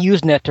explain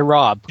Usenet to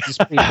Rob.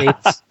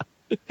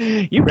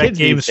 Rec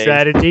Game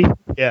Strategy.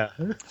 Yeah.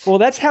 Well,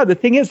 that's how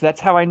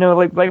I know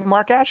like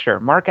Mark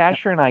Asher. Mark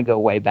Asher and I go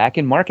way back,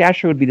 and Mark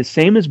Asher would be the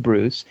same as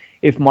Bruce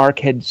if Mark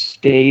had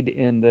stayed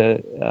in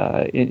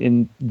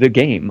the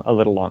game a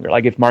little longer.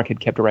 Like if Mark had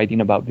kept writing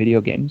about video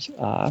games.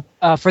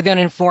 For the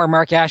uninformed,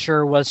 Mark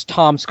Asher was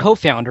Tom's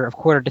co-founder of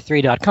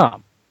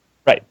Quarter-to-3.com.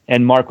 Right,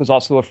 and Mark was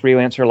also a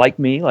freelancer like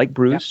me, like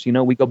Bruce.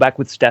 Yep. We go back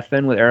with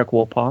Stefan, with Eric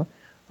Wolpaw.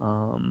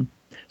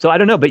 So I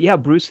don't know, but yeah,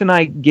 Bruce and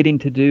I getting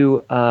to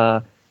do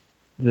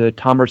the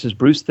Tom versus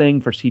Bruce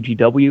thing for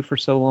CGW for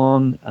so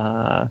long.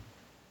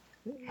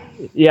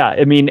 Yeah,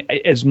 I mean,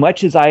 as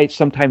much as I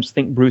sometimes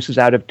think Bruce is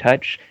out of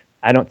touch,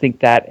 I don't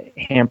think that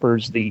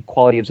hampers the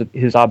quality of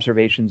his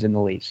observations in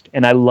the least.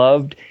 And I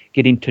loved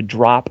getting to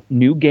drop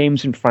new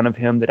games in front of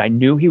him that I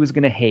knew he was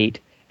going to hate.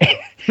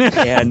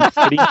 and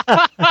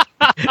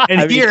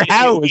hear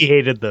how he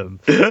hated them.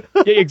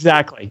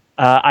 Exactly.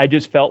 I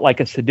just felt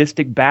like a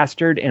sadistic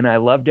bastard, and I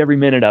loved every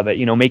minute of it.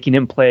 Making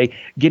him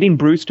getting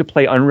Bruce to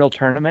play Unreal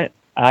Tournament,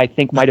 I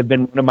think might have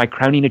been one of my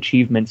crowning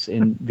achievements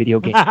in video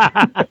games.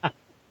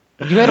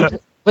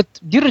 But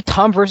you did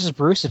Tom versus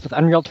Bruce with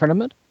Unreal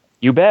Tournament?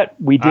 You bet.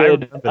 We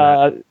did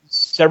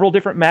several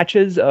different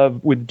matches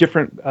with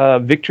different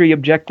victory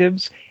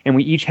objectives, and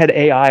we each had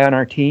AI on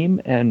our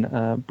team,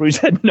 and Bruce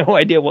had no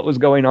idea what was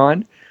going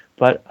on,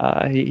 but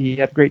he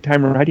had a great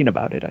time writing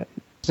about it.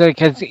 So,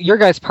 because your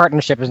guys'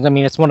 partnership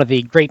it's one of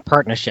the great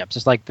partnerships.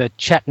 It's like the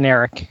Chet and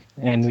Eric,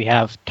 and we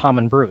have Tom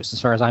and Bruce,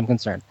 as far as I'm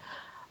concerned.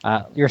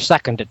 You're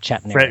second to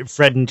Chet and Eric.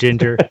 Fred and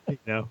Ginger,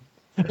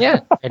 Yeah,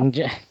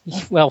 and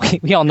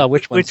we all know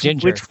which one's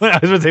Ginger. Which one? I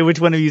was going to say, which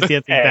one of you is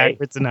dancing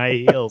backwards in high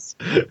heels?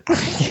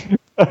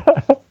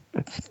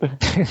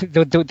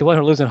 the one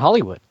who lives in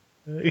Hollywood.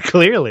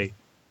 Clearly.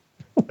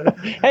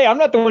 Hey, I'm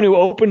not the one who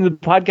opened the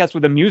podcast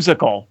with a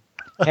musical.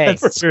 Hey,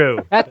 that's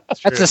true.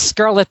 That's a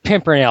Scarlet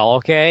Pimpernel,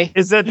 okay?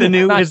 Is that the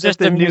new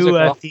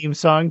theme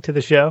song to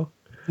the show?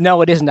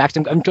 No, it isn't.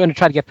 Actually, I'm going to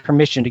try to get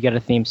permission to get a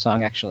theme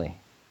song, actually.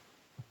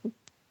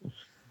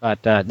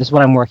 But this is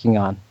what I'm working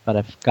on. But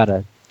I've got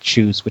to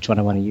choose which one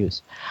I want to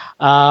use.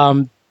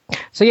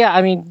 So yeah,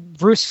 I mean,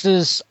 Bruce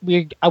is.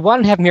 I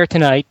wanted to have him here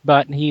tonight,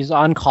 but he's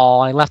on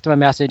call. I left him a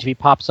message. If he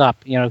pops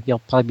up, he'll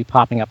probably be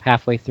popping up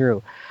halfway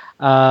through.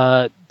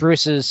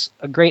 Bruce is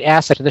a great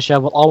asset to the show.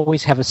 We'll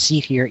always have a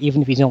seat here,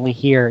 even if he's only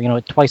here,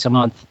 twice a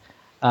month.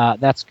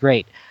 That's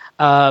great.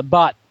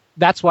 But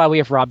that's why we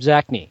have Rob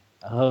Zacny,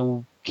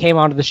 who came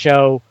onto the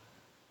show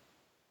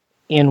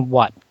in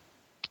what?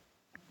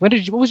 What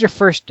was your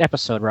first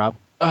episode, Rob?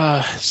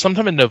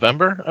 Sometime in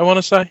November, I want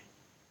to say.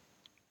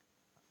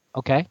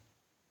 Okay.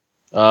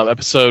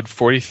 Episode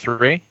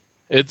 43.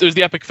 It was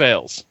the Epic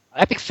Fails.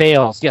 Epic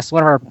Fails, yes,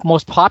 one of our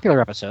most popular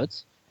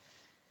episodes.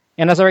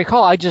 And as I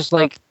recall, I just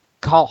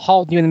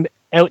hauled you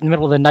out in the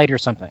middle of the night or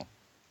something.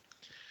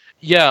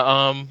 Yeah.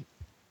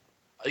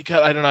 I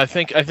don't know. I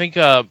think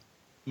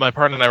my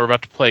partner and I were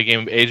about to play a game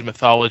of Age of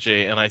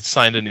Mythology, and I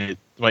signed in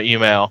my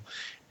email,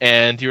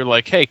 and you were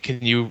like, "Hey,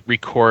 can you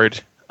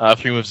record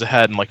 3 Moves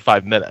Ahead in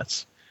 5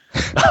 minutes?"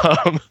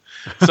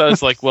 So I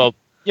was like, "Well,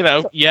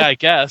 yeah, I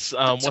guess.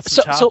 What's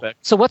the topic?"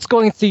 So what's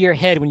going through your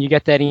head when you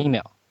get that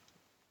email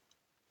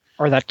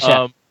or that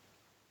chat?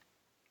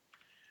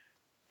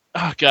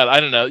 Oh God, I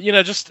don't know.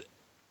 Just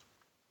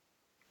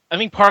I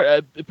think part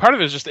of it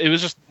was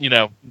just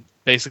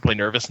basically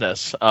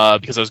nervousness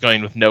because I was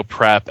going with no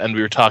prep, and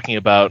we were talking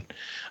about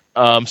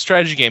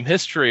strategy game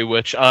history,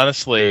 which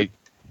honestly,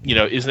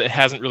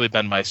 hasn't really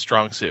been my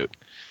strong suit.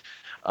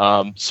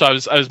 So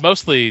I was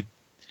mostly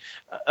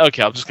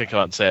okay. I'm just gonna come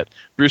out and say it.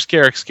 Bruce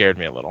Garrick scared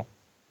me a little.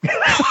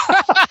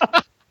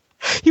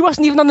 He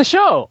wasn't even on the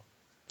show.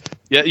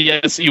 Yeah,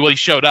 yes. He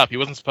showed up. He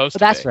wasn't supposed to.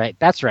 That's right.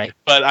 That's right.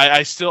 But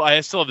I still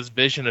have this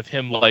vision of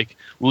him like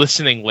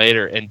listening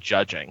later and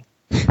judging.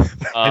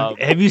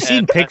 Have you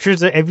seen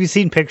pictures? Have you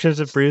seen pictures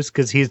of Bruce?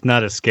 Because he's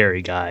not a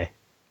scary guy.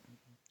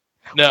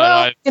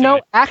 No,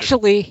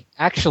 actually,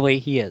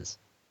 he is.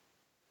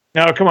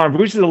 No, come on.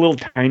 Bruce is a little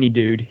tiny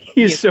dude.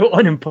 He's so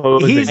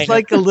unimposing. He's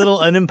like a little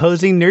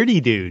unimposing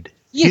nerdy dude.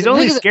 He's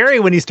only scary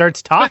when he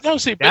starts talking.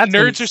 But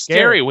nerds are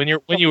scary. When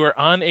you are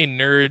on a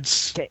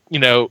nerd's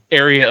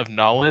area of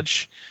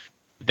knowledge,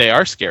 they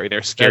are scary.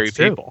 They're scary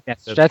people.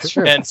 That's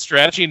true. And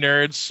strategy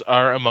nerds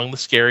are among the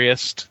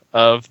scariest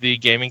of the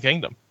gaming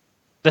kingdom.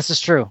 This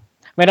is true.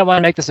 I don't want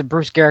to make this a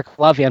Bruce Garrick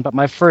love-in, but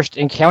my first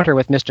encounter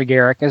with Mr.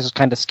 Garrick, this is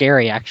kind of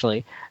scary,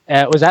 actually,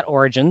 was at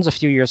Origins a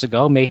few years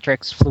ago.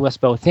 Matrix flew us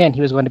both in.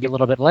 He was going to be a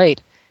little bit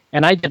late,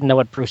 and I didn't know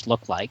what Bruce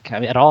looked like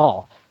at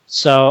all.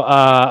 So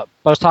I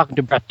was talking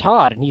to Brett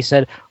Todd, and he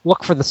said,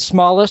 look for the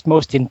smallest,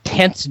 most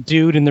intense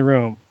dude in the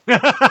room.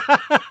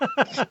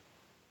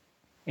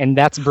 And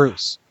that's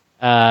Bruce.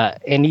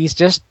 And he's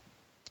just...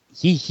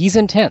 He's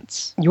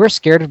intense. You were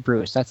scared of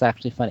Bruce. That's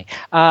actually funny.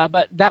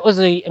 But that was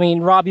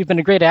Rob, you've been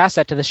a great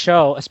asset to the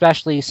show,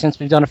 especially since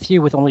we've done a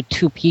few with only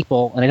 2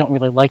 people, and I don't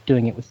really like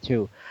doing it with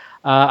 2.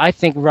 I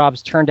think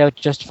Rob's turned out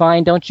just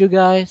fine, don't you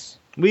guys?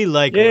 We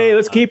like Yay, Rob.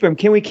 let's keep him.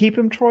 Can we keep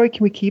him, Troy?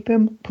 Can we keep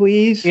him,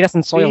 please? He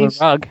doesn't soil the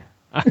rug.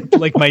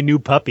 Like my new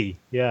puppy.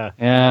 Yeah.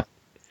 Yeah.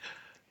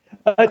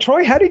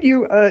 Troy, how did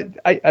you,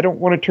 I don't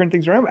want to turn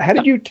things around, but how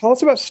did you tell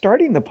us about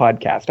starting the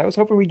podcast? I was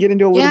hoping we'd get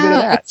into a little bit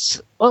of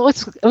that.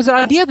 It was an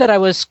idea that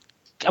it's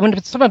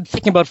something I'm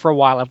thinking about for a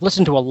while. I've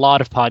listened to a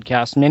lot of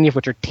podcasts, many of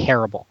which are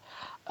terrible.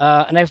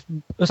 And it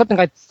was something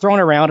I'd thrown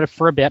around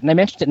for a bit, and I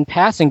mentioned it in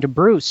passing to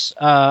Bruce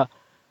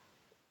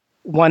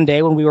one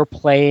day when we were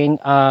playing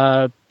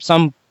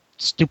some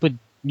stupid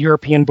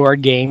European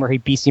board game where he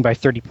beats me by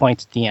 30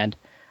 points at the end.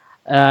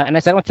 And I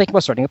said, I'm thinking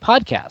about starting a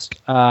podcast.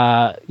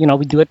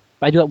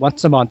 I do it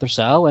once a month or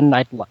so, and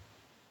I'd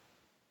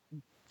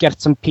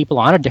get some people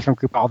on, a different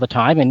group all the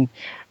time. And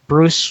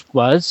Bruce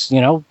was,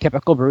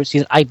 typical Bruce.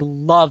 I'd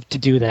love to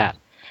do that,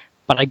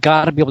 but I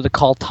got to be able to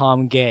call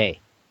Tom gay.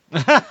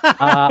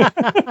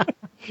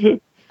 He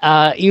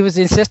was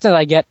insistent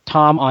I get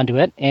Tom onto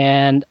it,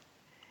 and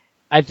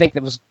I think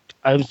I was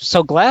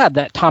so glad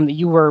that, Tom, that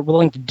you were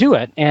willing to do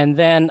it. And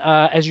then,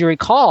 as you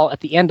recall, at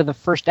the end of the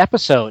first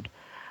episode,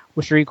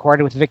 which we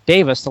recorded with Vic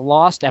Davis, the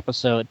Lost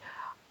episode,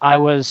 I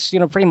was,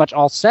 pretty much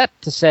all set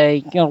to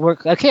say,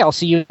 okay, I'll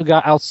see you.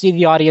 I'll see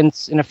the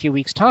audience in a few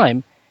weeks'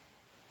 time.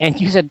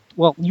 And you said,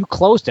 well, you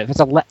closed it. It's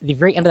the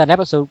very end of that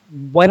episode.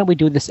 Why don't we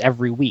do this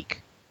every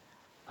week?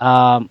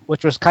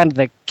 Which was kind of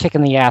the kick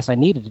in the ass I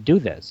needed to do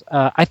this.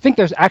 I think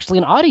there's actually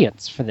an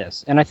audience for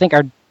this, and I think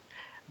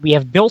we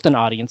have built an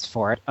audience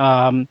for it.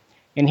 And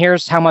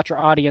here's how much our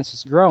audience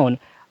has grown.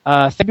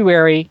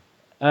 February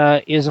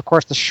is, of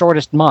course, the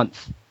shortest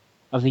month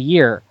of the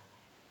year,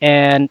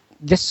 and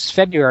this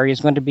February is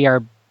going to be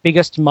our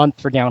biggest month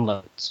for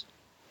downloads,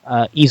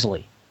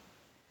 easily,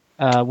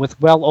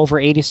 with well over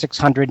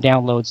 8,600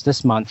 downloads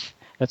this month.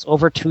 That's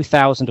over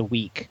 2,000 a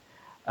week.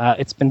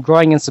 It's been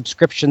growing in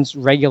subscriptions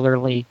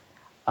regularly,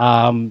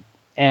 and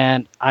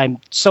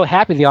I'm so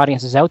happy the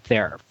audience is out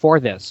there for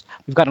this.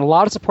 We've gotten a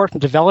lot of support from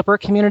the developer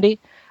community.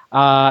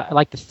 I'd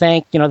like to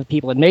thank the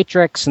people at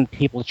Matrix and the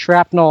people at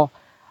Shrapnel.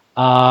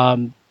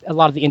 A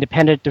lot of the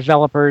independent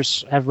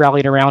developers have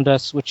rallied around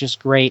us, which is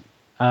great.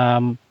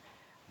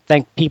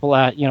 Thank people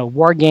at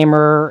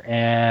Wargamer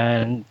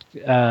and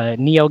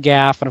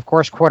NeoGAF, and of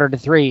course Quarter to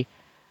Three,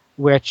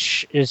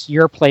 which is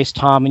your place,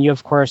 Tom, and you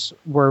of course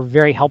were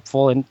very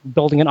helpful in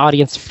building an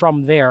audience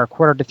from there.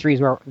 Quarter to Three is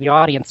where the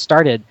audience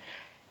started,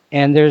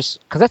 and because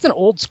that's an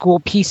old school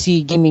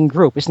PC gaming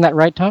group, isn't that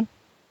right, Tom?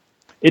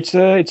 It's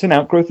an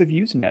outgrowth of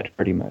Usenet,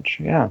 pretty much.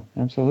 Yeah,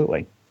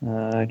 absolutely.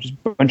 Just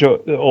a bunch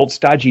of old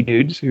stodgy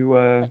dudes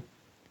who.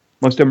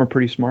 Most of them are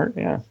pretty smart,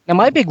 yeah. Now,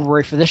 my big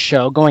worry for this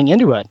show going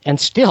into it, and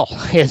still,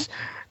 is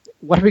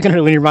what are we going to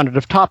do when we run out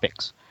of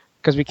topics?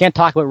 Because we can't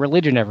talk about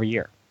religion every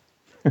year.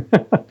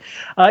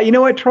 You know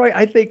what, Troy?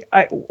 I think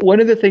one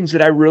of the things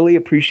that I really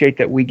appreciate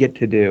that we get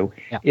to do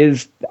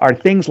are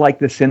things like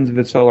the Sins of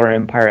the Solar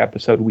Empire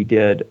episode we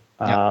did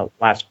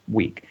last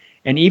week.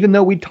 And even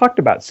though we talked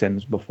about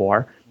sins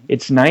before,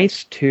 it's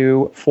nice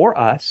for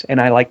us, and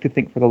I like to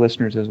think for the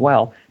listeners as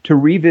well, to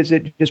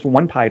revisit just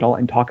one title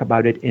and talk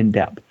about it in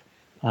depth.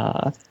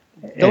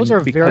 Those are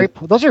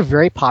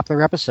very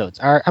popular episodes.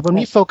 When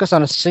we focus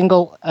on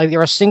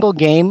either a single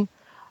game,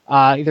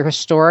 either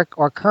historic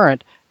or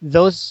current,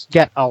 those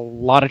get a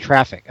lot of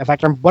traffic. In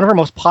fact, one of our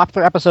most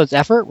popular episodes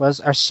ever was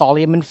our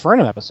Solium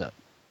Infernum episode.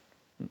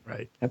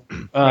 Right.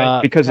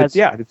 Right. Because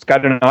it's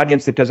got an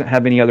audience that doesn't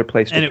have any other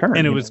place to turn.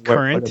 And it was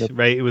current,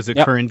 right? It was a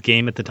current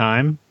game at the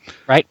time.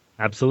 Right.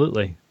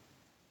 Absolutely.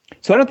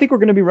 So I don't think we're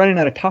going to be running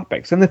out of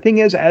topics. And the thing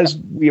is, as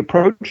we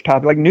approach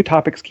topic, like new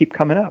topics keep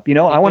coming up.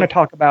 I want to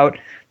talk about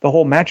the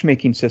whole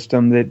matchmaking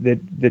system that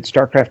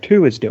StarCraft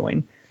 2 is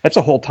doing. That's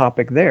a whole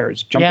topic there.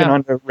 It's jumping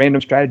onto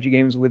random strategy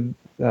games with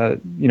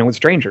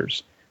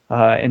strangers,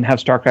 and how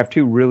StarCraft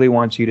 2 really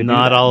wants you to do that.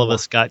 Not all of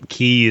us got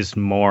keys,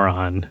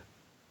 moron.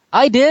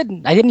 I did.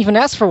 I didn't even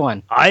ask for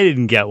one. I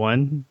didn't get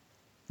one.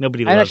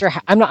 Nobody. I'm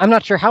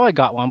not sure how I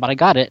got one, but I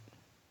got it.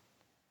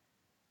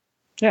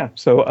 Yeah.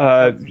 So,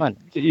 fun.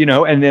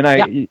 and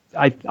then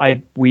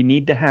we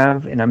need to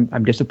have, and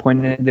I'm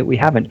disappointed that we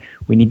haven't.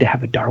 We need to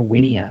have a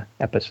Darwinia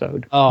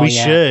episode. Oh, we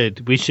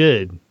should. We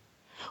should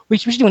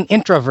do an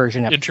intro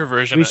version.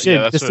 Introversion. We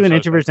should just do an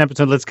introversion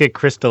episode. Let's get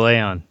Chris DeLay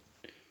on.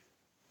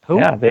 Who?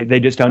 Yeah, they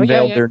just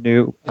unveiled their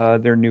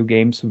new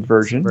game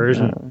Subversion.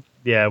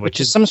 Which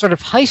is some sort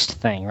of heist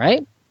thing,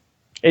 right?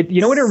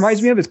 What it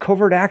reminds me of is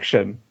Covert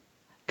Action.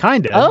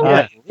 Kind of.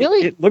 Oh,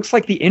 really? It looks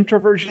like the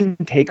Introversion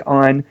take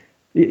on.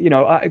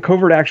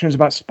 Covert Action is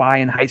about spy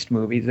and heist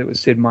movies. It was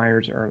Sid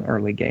Meier's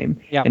early game.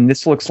 Yeah. And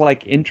this looks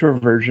like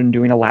Introversion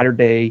doing a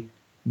latter-day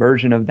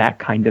version of that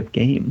kind of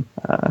game.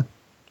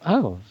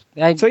 We're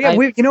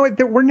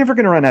never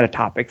going to run out of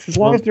topics as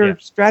long as they're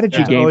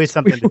strategy games. Always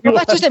something to well,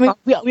 that's just,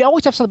 we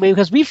always have something,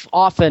 because we've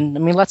often,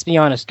 let's be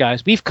honest,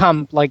 guys, we've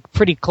come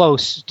pretty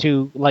close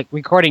to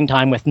recording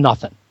time with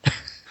nothing.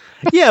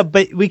 Yeah,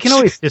 but we can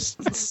always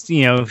just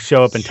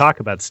show up and talk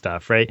about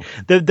stuff, right?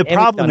 The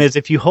problem is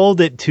if you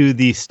hold it to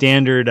the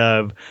standard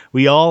of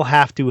we all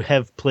have to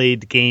have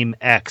played game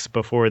X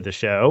before the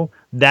show,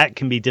 that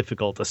can be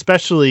difficult,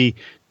 especially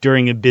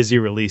during a busy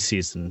release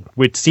season,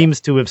 which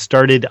seems to have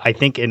started, I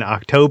think, in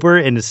October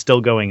and is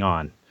still going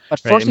on.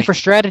 But fortunately for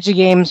strategy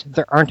games,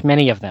 there aren't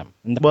many of them.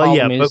 And the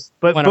problem is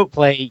you want to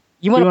play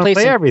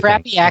some everything.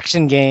 crappy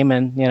action game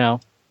and,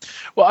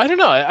 Well, I don't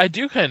know. I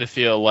do kind of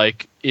feel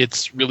like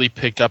it's really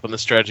picked up on the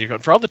strategy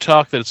front. For all the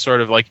talk that it's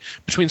sort of like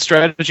between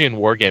strategy and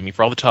wargaming,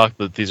 for all the talk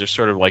that these are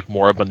sort of like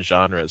moribund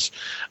genres,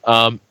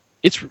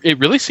 it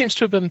really seems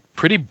to have been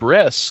pretty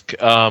brisk.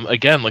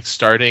 Again,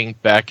 starting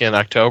back in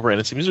October, and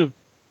it seems to have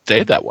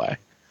stayed that way.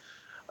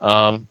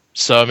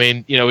 So I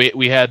mean,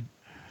 we had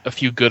a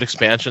few good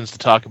expansions to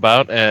talk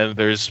about, and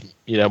there's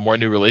more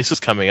new releases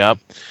coming up.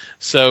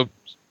 So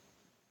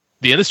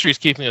the industry is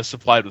keeping us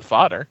supplied with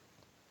fodder.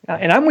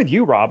 And I'm with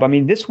you, Rob. I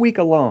mean, this week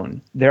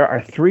alone, there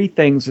are 3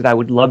 things that I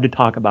would love to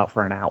talk about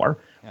for an hour.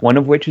 Yeah. One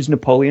of which is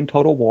Napoleon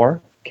Total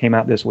War, came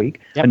out this week.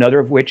 Yep. Another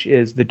of which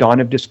is the Dawn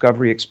of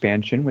Discovery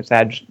expansion, which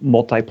adds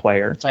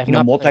multiplayer.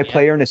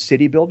 Multiplayer in a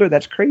city builder,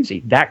 that's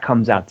crazy. That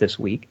comes out this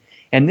week.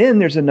 And then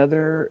there's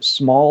another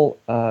small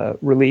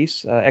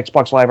release,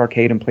 Xbox Live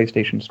Arcade and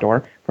PlayStation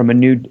Store, from a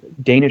new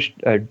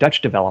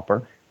Dutch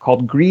developer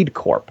called Greed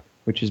Corp,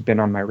 which has been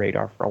on my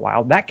radar for a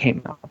while. That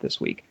came out this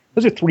week.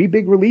 Those are 3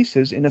 big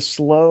releases in a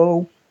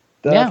slow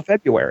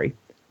February.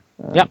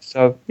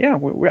 So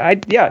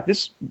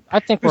I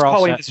think we're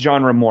calling this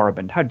genre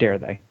moribund. How dare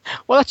they?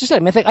 Well, that's just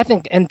it. I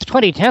think in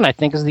 2010,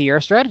 is the year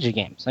of strategy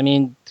games. I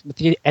mean, with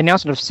the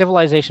announcement of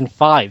Civilization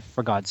 5,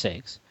 for God's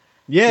sakes.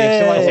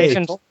 Yeah.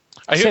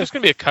 I hear there's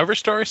going to be a cover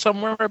story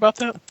somewhere about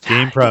that.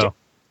 Game Pro.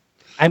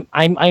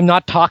 I'm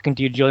not talking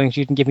to you, Julian.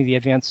 So you can give me the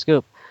advanced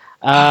scoop.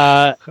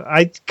 I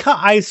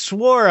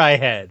swore I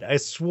had. I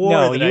swore.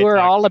 No, you were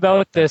all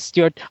about this,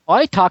 Stuart.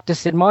 I talked to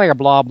Sid Meier,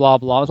 blah blah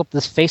blah. I was up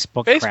this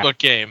Facebook crap.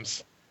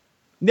 Games.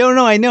 No,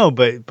 I know,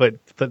 but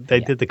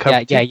they did the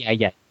cover.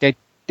 Yeah. They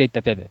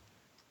did.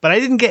 But I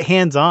didn't get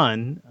hands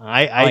on.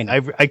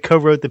 I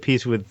co-wrote the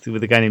piece with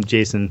a guy named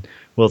Jason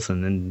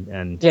Wilson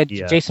and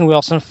Jason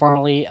Wilson,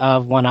 formerly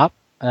of 1UP.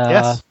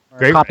 Yes,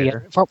 great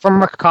writer.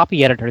 Former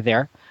copy editor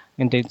there,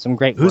 and did some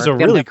great work. Who's a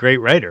really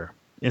great writer.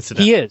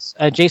 He is.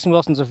 Jason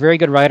Wilson's a very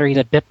good writer. He's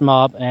at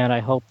BitMob, and I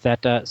hope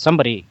that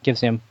somebody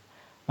gives him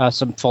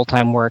some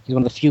full-time work. He's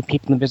one of the few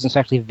people in the business who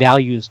actually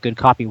values good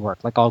copy work,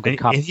 like all good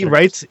copy. And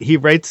he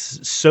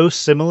writes so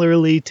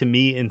similarly to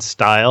me in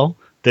style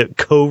that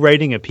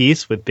co-writing a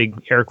piece with big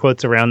air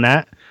quotes around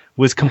that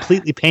was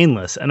completely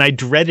painless, and I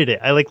dreaded it.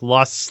 I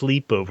lost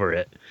sleep over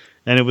it,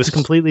 and it was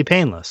completely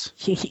painless.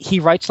 He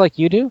writes like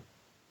you do?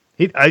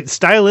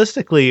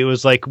 Stylistically, it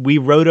was like we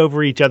wrote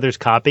over each other's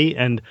copy,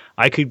 and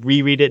I could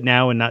reread it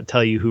now and not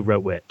tell you who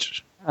wrote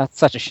which. That's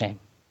such a shame.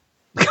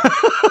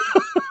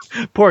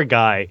 Poor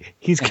guy.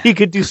 He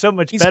could do so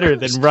much better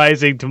than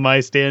rising to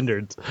my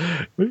standards.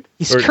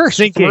 He's cursed.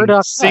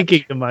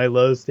 Sinking to my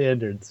low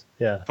standards.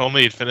 Yeah. If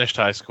only he'd finished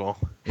high school.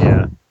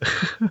 Yeah.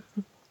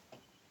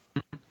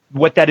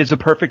 What that is a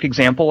perfect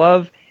example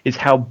of is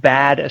how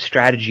bad a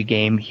strategy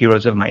game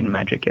Heroes of Might and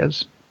Magic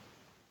is.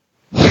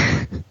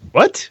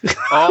 What?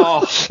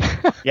 Oh,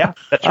 yeah,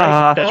 that's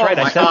right. That's right.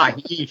 I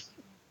said.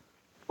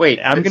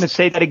 Wait, I'm going to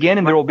say that again,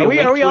 and there will be.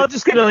 Are we all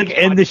just going to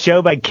end the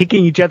show by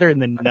kicking each other in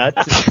the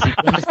nuts?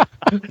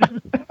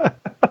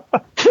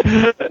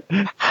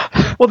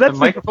 Well, that's the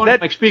microphone.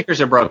 My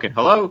speakers are broken.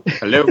 Hello.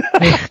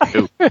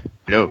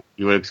 You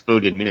will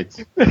explode in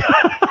minutes.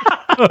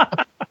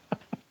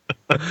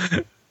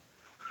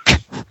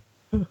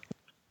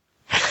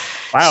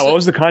 Wow, what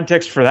was the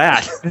context for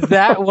that?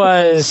 That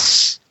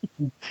was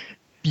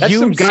That's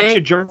some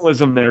gotcha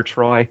journalism there,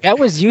 Troy. That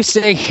was you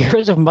saying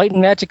Heroes of Might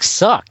and Magic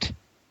sucked.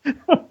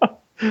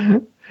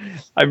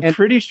 I'm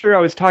pretty sure I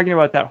was talking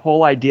about that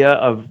whole idea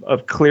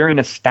of clearing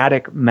a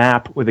static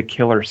map with a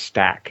killer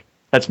stack.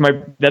 That's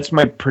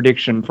my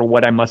prediction for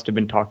what I must have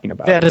been talking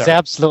about. That is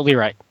absolutely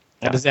right.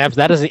 That is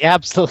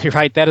absolutely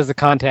right. That is the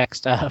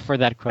context for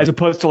that question. As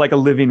opposed to like a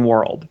living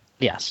world.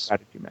 Yes.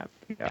 Strategy map.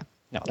 Yeah.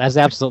 No, that's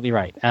absolutely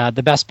right.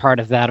 The best part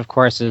of that, of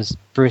course, is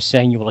Bruce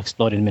saying you will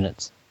explode in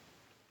minutes.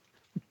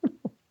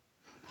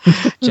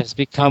 Just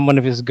become one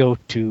of his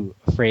go-to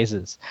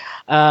phrases.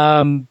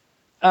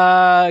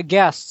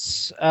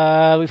 Guests.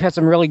 We've had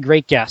some really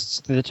great guests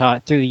through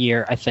the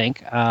year, I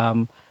think.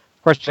 Of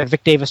course, we had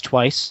Vic Davis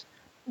twice.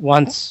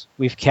 Once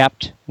we've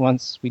kept,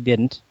 once we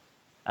didn't.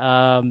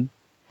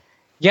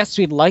 Guests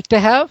we'd like to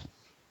have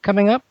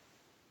coming up.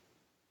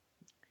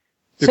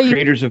 The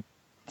creators of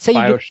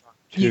BioShock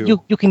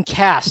 2. You can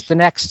cast the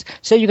next.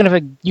 Say you can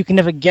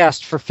have a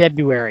guest for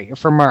February or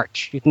for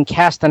March. You can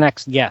cast the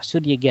next guest.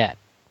 Who do you get?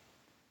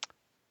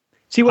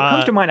 See, what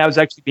comes to mind, I was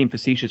actually being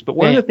facetious, but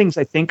one of the things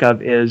I think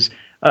of is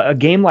a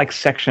game like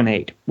Section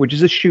 8, which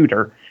is a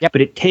shooter,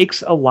 but it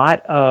takes a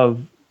lot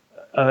of,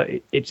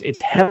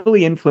 it's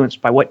heavily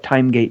influenced by what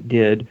TimeGate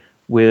did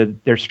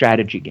with their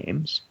strategy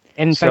games.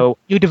 And so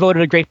you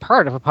devoted a great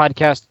part of a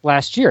podcast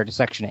last year to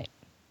Section 8.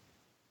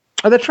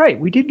 Oh, that's right.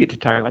 We did get to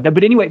talk about that.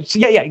 But anyway, so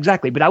yeah,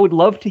 exactly. But I would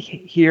love to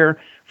hear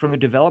from the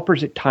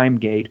developers at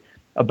TimeGate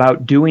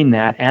about doing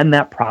that and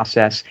that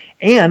process.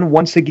 And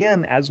once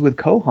again, as with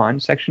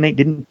Kohan, Section 8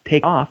 didn't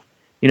take off.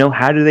 You know,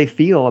 how do they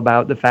feel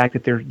about the fact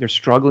that they're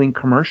struggling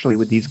commercially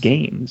with these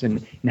games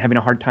and having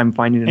a hard time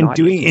finding an audience?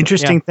 And doing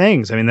interesting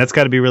things. I mean, that's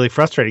got to be really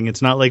frustrating.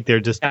 It's not like they're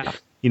just,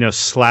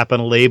 slapping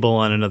a label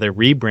on another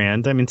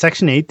rebrand. I mean,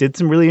 Section 8 did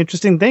some really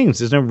interesting things.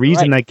 There's no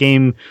reason that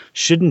game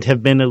shouldn't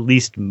have been at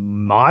least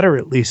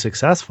moderately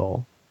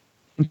successful.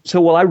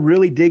 So, I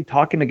really dig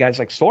talking to guys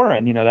like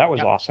Soren. You know, that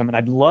was awesome. And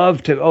I'd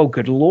love to, oh,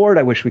 good Lord,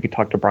 I wish we could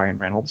talk to Brian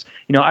Reynolds.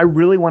 You know, I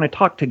really want to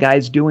talk to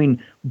guys doing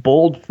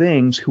bold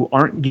things who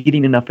aren't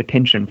getting enough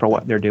attention for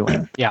what they're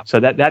doing. Yeah.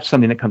 So that's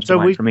something that comes to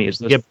mind for me is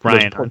get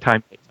Brian on.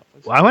 Time.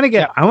 Well, I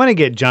want to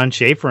get John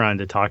Schaefer on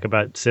to talk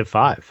about Civ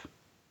 5.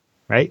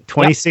 Right?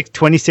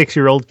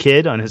 26-year-old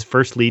kid on his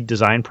first lead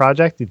design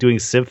project doing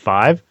Civ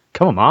 5.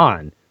 Come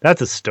on.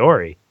 That's a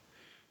story.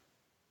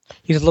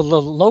 He's a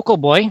little local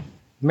boy,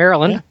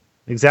 Maryland. Yeah.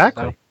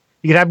 Exactly.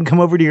 You could have him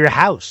come over to your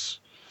house.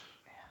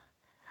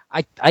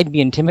 I'd be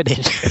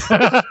intimidated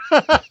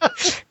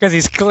because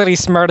he's clearly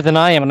smarter than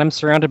I am, and I'm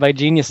surrounded by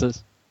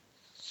geniuses.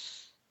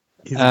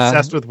 He's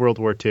obsessed with World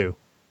War II.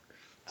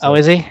 So,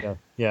 is he?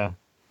 Yeah.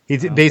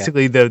 He's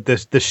basically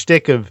the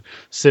shtick of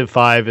Civ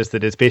 5 is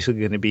that it's basically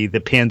going to be the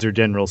Panzer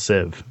General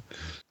Civ.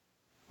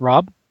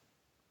 Rob?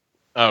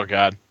 Oh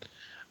God.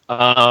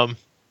 Pass.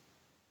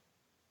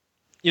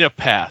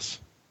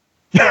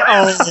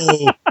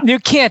 Oh, you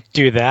can't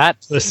do that.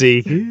 Let's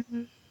see.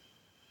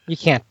 You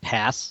can't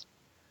pass.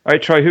 All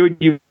right, Troy, who would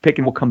you pick,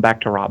 and we'll come back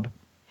to Rob.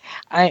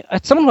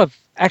 Someone who I've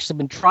actually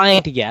been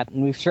trying to get,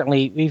 and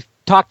we've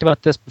talked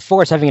about this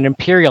before, is having an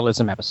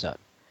Imperialism episode.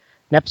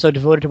 An episode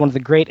devoted to one of the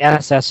great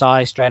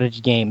SSI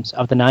strategy games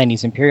of the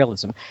 90s,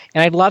 Imperialism.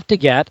 And I'd love to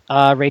get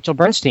Rachel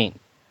Bernstein,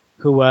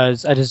 who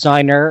was a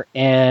designer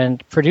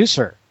and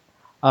producer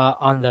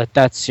on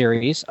that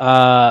series.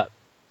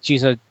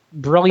 She's a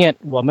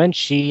brilliant woman.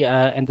 She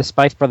and the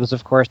Spice Brothers,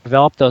 of course,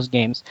 developed those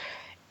games.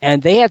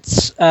 And they had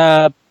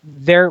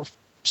their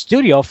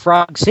studio,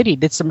 Frog City,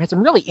 had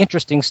some really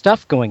interesting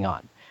stuff going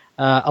on.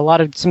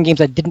 Some games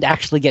that didn't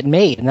actually get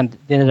made, and then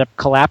they ended up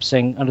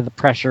collapsing under the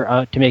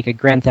pressure to make a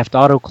Grand Theft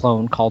Auto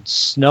clone called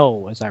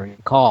Snow, as I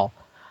recall.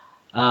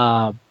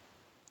 And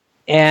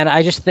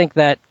I just think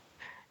that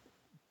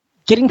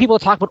getting people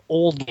to talk about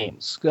old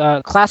games,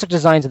 classic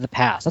designs of the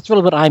past, that's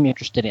really what I'm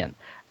interested in.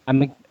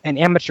 I'm an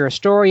amateur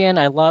historian.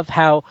 I love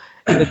how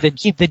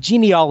the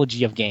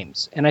genealogy of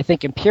games, and I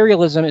think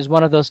Imperialism is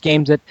one of those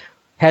games that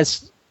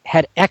has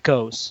had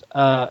echoes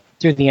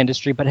through the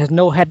industry, but had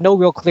no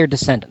real clear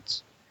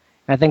descendants.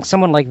 And I think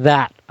someone like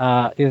that,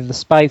 either the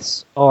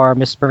Spice or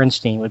Miss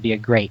Bernstein, would be a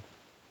great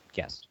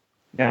guest.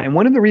 Yeah, and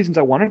one of the reasons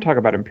I want to talk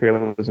about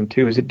Imperialism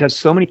 2 is it does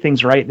so many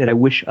things right that I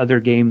wish other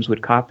games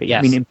would copy. Yes.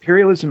 I mean,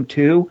 Imperialism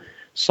 2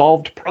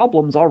 solved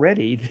problems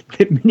already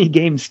that many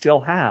games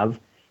still have.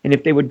 And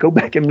if they would go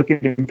back and look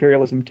at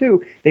Imperialism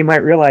 2, they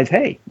might realize,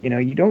 hey,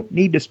 you don't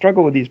need to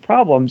struggle with these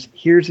problems.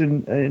 Here's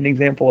an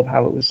example of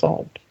how it was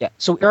solved. Yeah.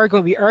 So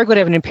we are going to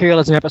have an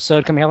Imperialism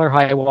episode come hell or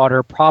high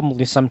water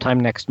probably sometime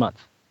next month.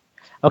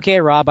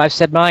 Okay, Rob, I've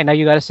said mine. Now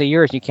you got to say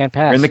yours. You can't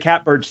pass. You're in the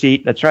catbird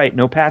seat. That's right.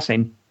 No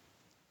passing.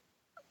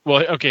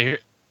 Well, okay.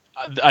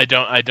 I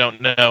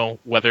don't know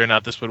whether or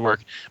not this would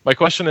work. My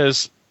question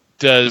is,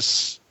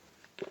 does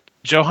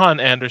Johan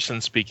Anderson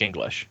speak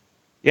English?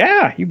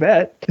 Yeah, you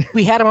bet.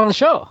 We had him on the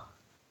show.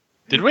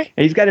 Did we?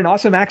 He's got an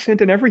awesome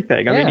accent and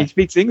everything. I mean, he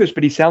speaks English,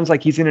 but he sounds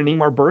like he's in an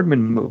Ingmar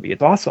Bergman movie.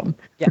 It's awesome.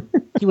 Yeah,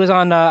 he was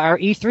on our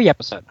E3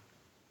 episode.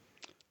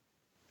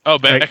 Oh,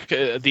 back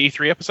the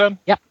E3 episode?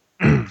 Yeah.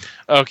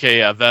 Okay,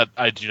 yeah, that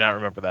I do not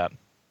remember that.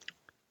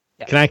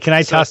 Can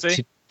I toss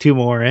Sophie? two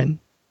more in?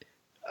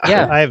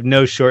 Yeah. I have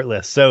no short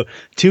list. So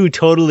two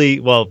totally,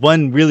 well,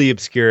 one really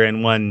obscure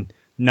and one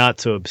not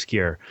so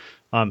obscure.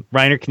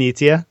 Reiner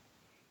Knizia.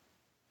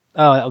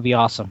 Oh, that would be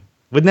awesome.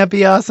 Wouldn't that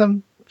be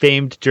awesome?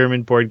 Famed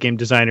German board game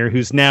designer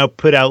who's now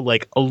put out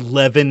like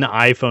 11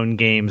 iPhone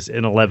games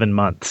in 11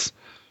 months.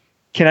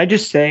 Can I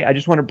just say, I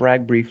just want to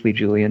brag briefly,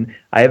 Julian.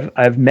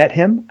 I've met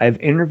him, I've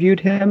interviewed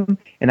him,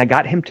 and I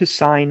got him to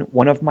sign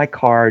one of my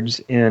cards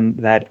in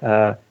that,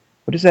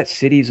 what is that,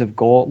 Cities of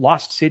Gold?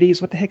 Lost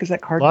Cities? What the heck is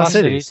that card? Lost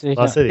Cities. yeah.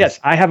 Lost Cities. Yes,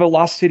 I have a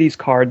Lost Cities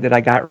card that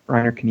I got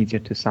Reiner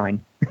Knizia to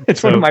sign.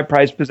 It's one So- of my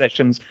prized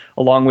possessions,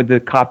 along with the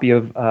copy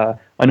of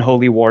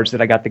Unholy Wars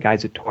that I got the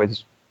guys at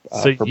Toys.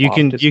 So for you Bob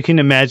can to- you can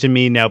imagine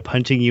me now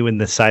punching you in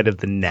the side of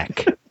the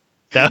neck.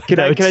 Can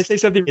I say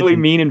something really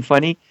mean and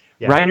funny?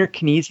 Yeah. Reiner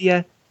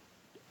Knizia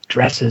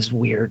dresses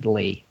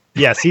weirdly.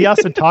 Yes, he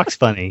also talks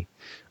funny.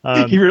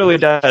 He really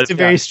does. He's a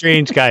very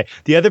strange guy.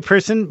 The other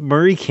person,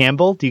 Murray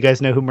Campbell. Do you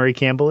guys know who Murray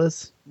Campbell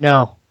is?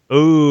 No.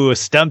 Oh,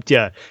 stumped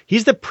ya.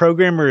 He's the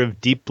programmer of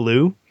Deep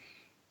Blue.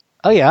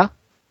 Oh, yeah.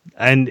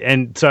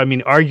 And so, I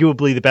mean,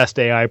 arguably the best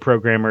AI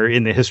programmer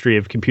in the history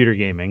of computer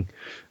gaming.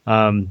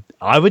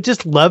 I would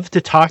just love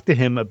to talk to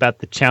him about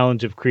the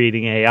challenge of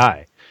creating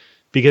AI,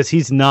 because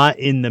he's not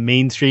in the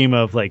mainstream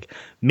of like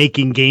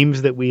making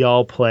games that we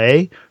all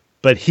play,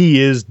 but he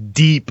is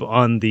deep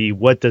on the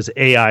what does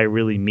AI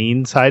really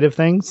mean side of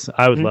things.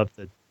 I would love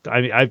to.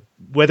 I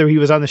whether he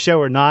was on the show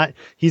or not,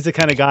 he's the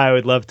kind of guy I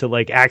would love to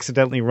like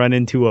accidentally run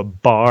into a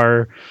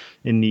bar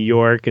in New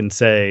York and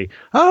say,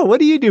 "Oh, what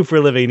do you do for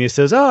a living?" And he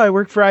says, "Oh, I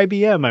work for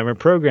IBM. I'm a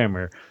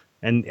programmer,"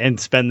 and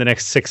spend the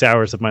next 6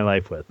 hours of my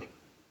life with.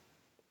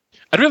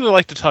 I'd really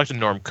like to talk to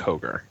Norm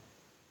Koger.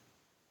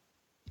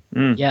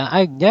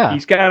 Yeah.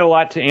 He's got a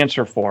lot to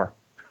answer for.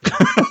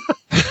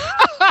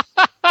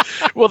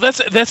 Well,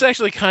 that's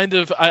actually kind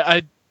of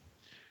I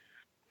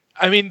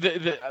mean,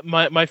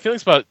 my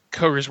feelings about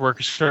Koger's work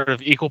are sort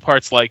of equal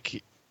parts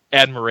like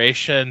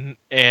admiration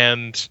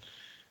and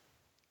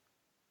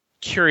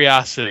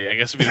curiosity, I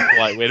guess would be the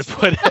polite way to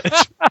put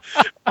it.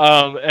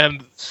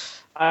 And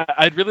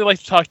I'd really like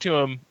to talk to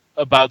him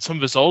about some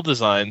of his old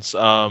designs.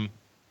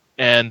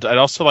 And I'd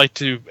also like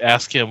to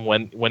ask him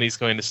when he's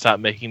going to stop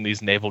making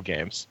these naval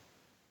games.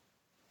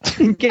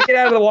 Get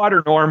out of the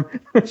water, Norm.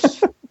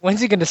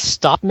 When's he going to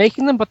stop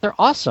making them? But they're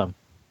awesome.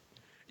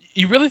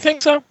 You really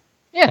think so?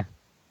 Yeah,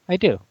 I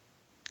do.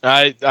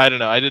 I don't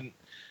know.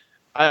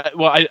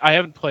 I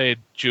haven't played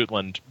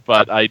Jutland,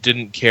 but I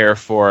didn't care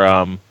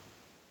for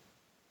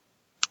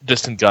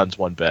Distant Guns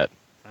one bit.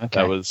 Okay.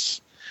 That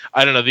was,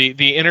 I don't know. The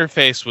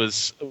interface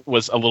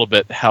was a little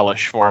bit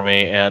hellish for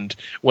me, and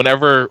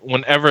whenever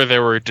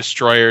there were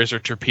destroyers or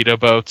torpedo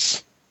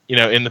boats,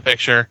 in the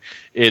picture,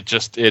 it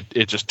just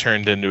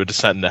turned into a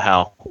descent into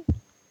hell.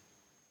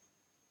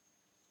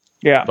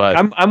 Yeah, But-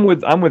 I'm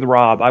with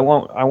Rob. I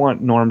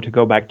want Norm to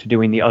go back to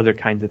doing the other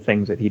kinds of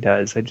things that he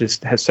does. It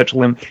just has such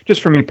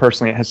just for me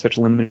personally, it has such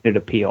limited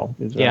appeal.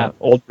 Yeah.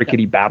 Old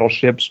rickety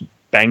battleships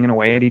banging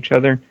away at each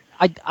other.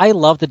 I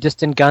love the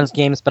Distant Guns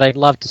games, but I'd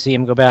love to see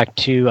him go back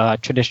to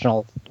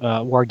traditional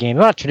war game.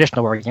 Not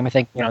traditional war game. I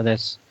think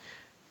this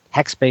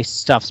hex-based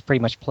stuff's pretty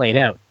much played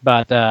out.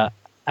 But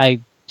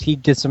he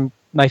did some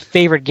my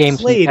favorite games.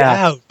 Played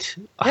out.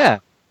 Yeah.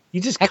 You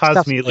just Hex caused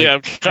stuff- me like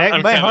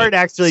I'm my kinda heart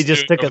actually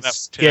just stewing took a over that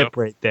skip too.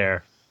 right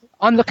there.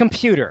 On the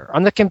computer,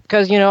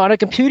 because on a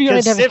computer you don't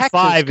Because have Civ hexes.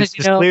 5 is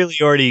 'cause, just clearly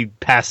already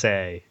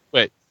passe.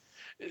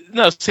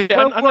 No, see, war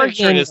I'm not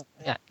sure. games-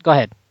 yeah, go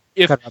ahead.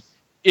 If Go ahead.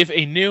 if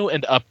a new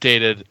and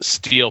updated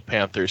Steel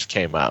Panthers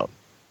came out,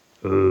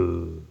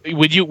 Ooh.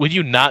 would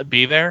you not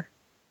be there?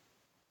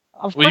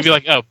 Of Would you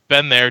course, be like, oh,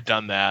 been there,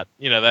 done that?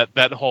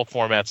 That whole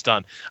format's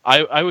done.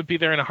 I would be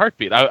there in a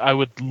heartbeat. I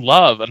would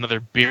love another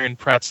beer and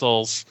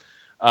pretzels,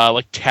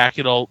 like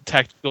tactical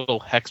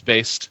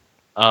hex-based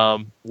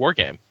war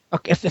game.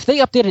 okay, if they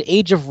updated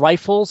Age of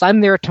Rifles, I'm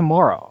there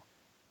tomorrow.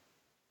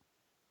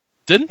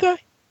 Didn't they?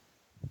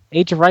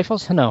 Age of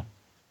Rifles? No.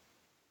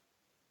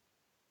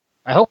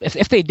 I hope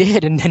if they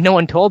did and no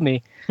one told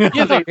me, Yeah,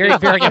 I'd be very,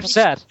 very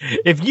upset.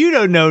 If you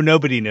don't know,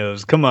 nobody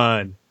knows. Come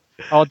on.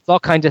 It's all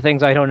kinds of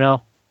things I don't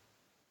know.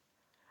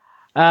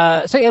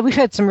 So yeah, we've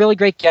had some really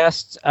great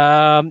guests,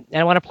 and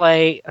I want to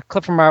play a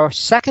clip from our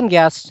second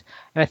guest,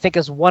 and I think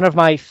is one of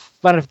my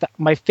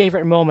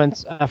favorite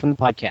moments from the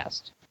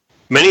podcast.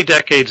 Many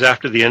decades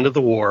after the end of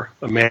the war,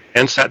 a man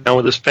sat down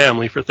with his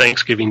family for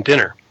Thanksgiving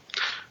dinner.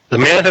 The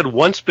man had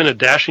once been a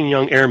dashing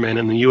young airman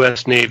in the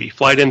U.S. Navy,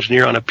 flight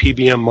engineer on a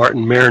PBM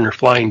Martin Mariner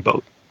flying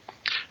boat.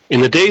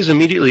 In the days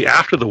immediately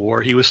after the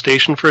war, he was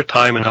stationed for a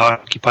time in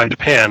occupied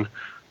Japan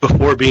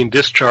before being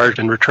discharged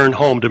and returned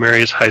home to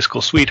marry his high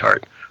school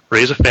sweetheart,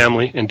 raise a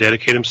family, and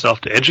dedicate himself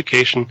to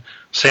education,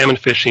 salmon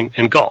fishing,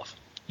 and golf,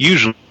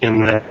 usually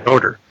in that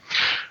order.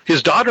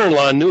 His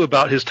daughter-in-law knew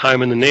about his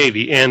time in the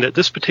Navy and, at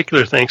this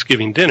particular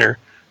Thanksgiving dinner,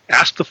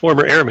 asked the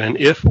former airman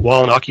if,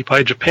 while in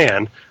occupied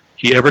Japan,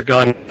 he ever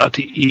gone out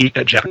to eat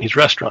at Japanese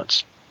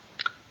restaurants.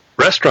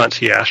 Restaurants,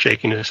 he asked,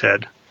 shaking his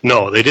head.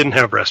 No, they didn't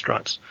have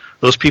restaurants.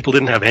 Those people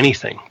didn't have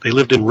anything. They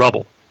lived in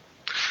rubble.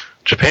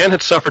 Japan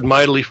had suffered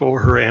mightily for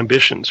her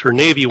ambitions. Her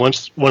navy,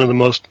 once one of the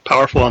most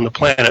powerful on the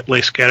planet,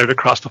 lay scattered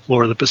across the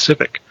floor of the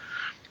Pacific.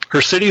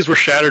 Her cities were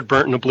shattered,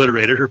 burnt, and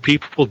obliterated. Her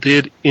people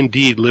did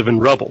indeed live in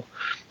rubble.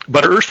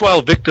 But her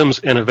erstwhile victims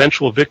and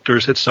eventual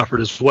victors had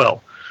suffered as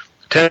well.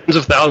 Tens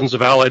of thousands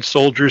of Allied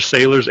soldiers,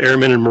 sailors,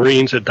 airmen, and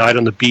Marines had died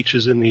on the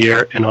beaches, in the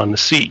air, and on the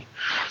sea.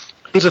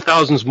 Tens of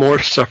thousands more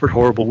suffered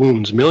horrible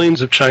wounds.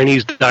 Millions of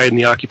Chinese died in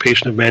the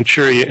occupation of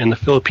Manchuria, and the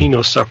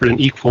Filipinos suffered in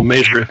equal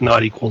measure, if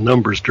not equal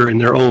numbers, during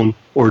their own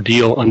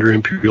ordeal under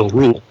imperial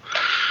rule.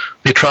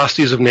 The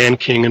atrocities of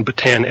Nanking and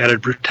Bataan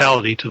added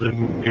brutality to the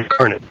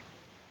incarnate.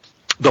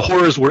 The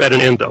horrors were at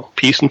an end, though.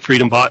 Peace and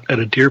freedom bought at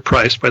a dear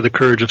price by the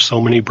courage of so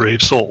many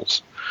brave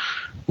souls.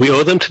 We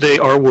owe them today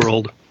our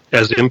world,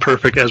 as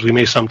imperfect as we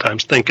may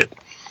sometimes think it.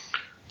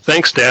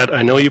 Thanks, Dad.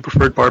 I know you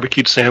preferred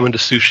barbecued salmon to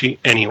sushi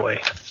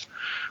anyway.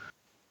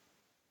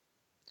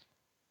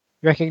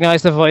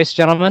 Recognize the voice,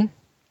 gentlemen?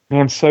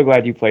 I'm so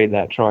glad you played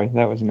that, Troy.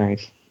 That was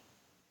nice.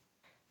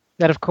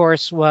 That, of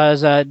course,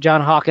 was John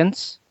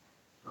Hawkins,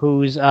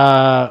 whose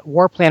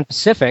Warplan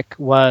Pacific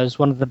was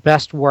one of the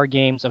best war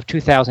games of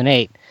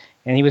 2008.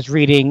 And he was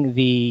reading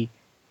the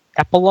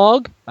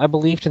epilogue, I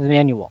believe, to the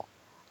manual,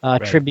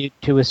 tribute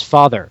to his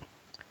father,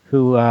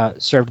 who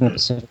served in the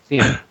Pacific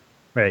Theater.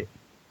 Right.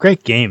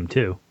 Great game,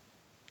 too.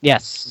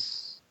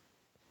 Yes.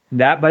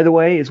 That, by the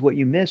way, is what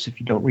you miss if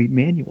you don't read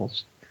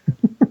manuals.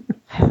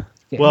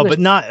 Well, but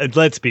not,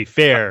 let's be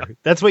fair.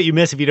 That's what you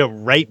miss if you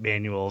don't write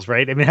manuals,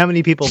 right? I mean, how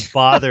many people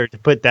bother to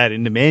put that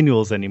into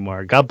manuals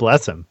anymore? God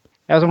bless them.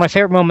 That was one of my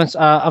favorite moments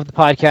of the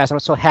podcast. I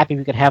was so happy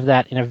we could have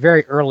that in a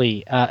very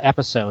early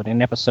episode,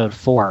 in episode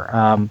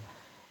 4.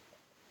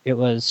 It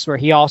was where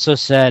he also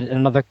said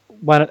another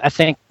one.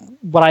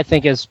 What I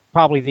think is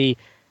probably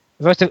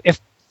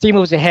if Three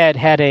Moves Ahead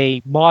had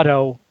a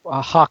motto,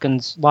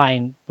 Hawkins'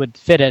 line would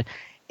fit it.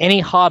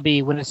 Any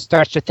hobby, when it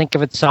starts to think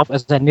of itself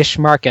as a niche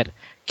market,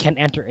 can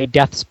enter a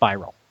death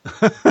spiral.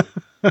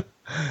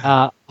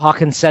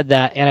 Hawkins said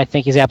that, and I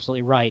think he's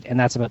absolutely right, and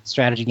that's about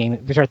strategy gaming.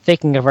 If we start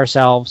thinking of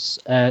ourselves,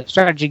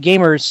 strategy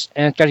gamers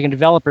and strategy game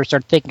developers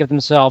start thinking of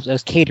themselves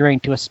as catering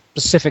to a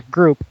specific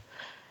group,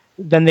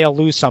 then they'll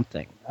lose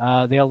something.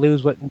 They'll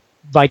lose what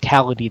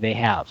vitality they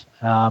have.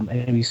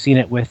 And we've seen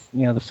it with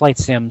the flight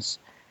sims,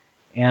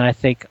 and I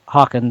think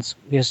Hawkins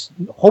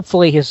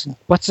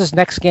what's his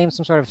next game?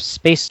 Some sort of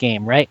space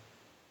game, right?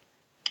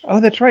 Oh,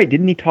 that's right.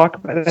 Didn't he talk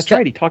about that? That's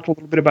right. He talked a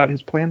little bit about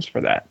his plans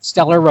for that.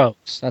 Stellar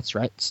Rogues. That's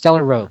right.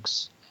 Stellar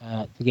Rogues,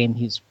 the game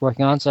he's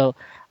working on. So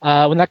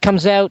when that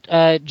comes out,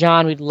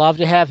 John, we'd love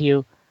to have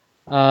you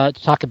to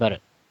talk about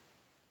it.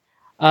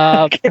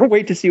 I can't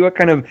wait to see what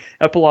kind of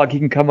epilogue he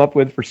can come up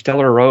with for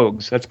Stellar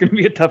Rogues. That's going to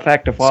be a tough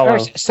act to follow.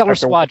 Stellar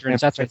Squadrons.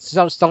 That's right.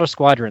 Stellar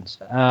Squadrons.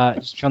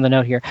 Just on the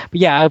note here.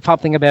 But yeah, I'm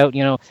probably thinking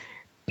about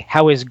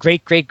how his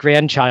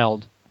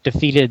great-great-grandchild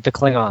defeated the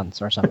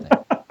Klingons or something.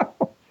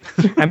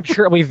 I'm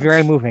sure it'll be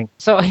very moving.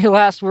 So, your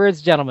last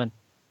words, gentlemen.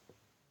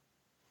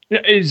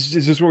 Is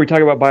this where we talk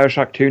about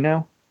BioShock 2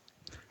 now?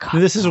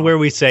 God, this is where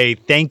we say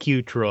thank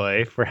you,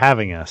 Troy, for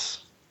having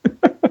us.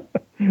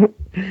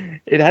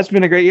 It has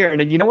been a great year.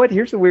 And you know what?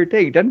 Here's the weird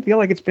thing. It doesn't feel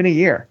like it's been a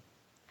year.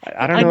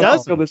 I don't know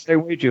if I feel the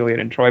same way, Julian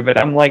and Troy, but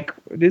I'm like,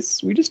 we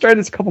just started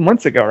this a couple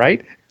months ago,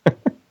 right?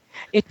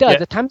 It does. Yeah.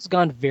 The time's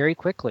gone very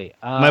quickly.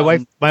 My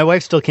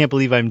wife still can't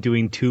believe I'm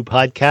doing 2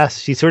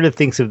 podcasts. She sort of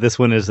thinks of this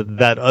one as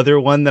that other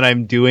one that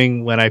I'm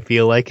doing when I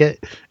feel like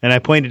it. And I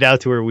pointed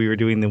out to her we were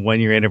doing the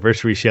 1-year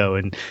anniversary show,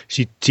 and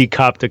she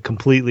copped a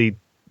completely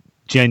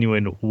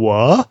genuine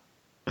what?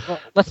 Well,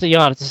 let's be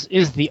honest. This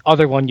is the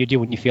other one you do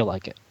when you feel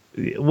like it.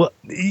 Well,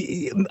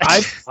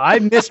 I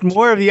missed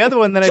more of the other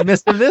one than I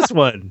missed of this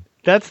one.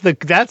 That's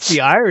the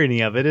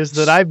irony of it, is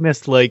that I've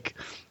missed like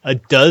a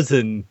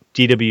dozen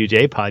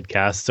GWJ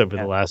podcasts over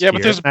the last year. Yeah,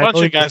 but there's a bunch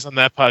of guys on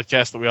that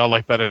podcast that we all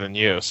like better than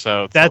you.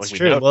 So that's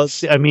true. Well,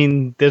 I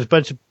mean, there's a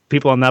bunch of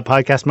people on that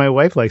podcast my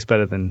wife likes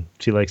better than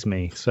she likes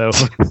me. So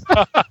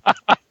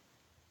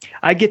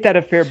I get that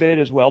a fair bit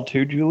as well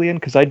too, Julian,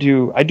 because I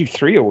do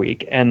 3 a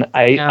week, and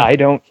I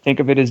don't think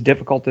of it as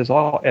difficult at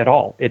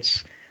all.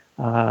 It's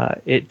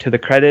to the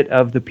credit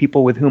of the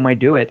people with whom I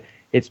do it.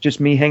 It's just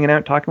me hanging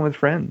out talking with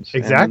friends.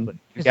 Exactly.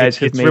 You guys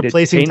have made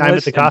replacing it time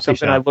at the coffee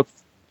shop.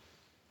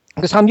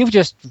 Because Tom, you've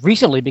just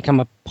recently become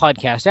a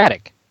podcast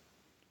addict.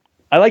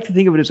 I like to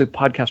think of it as a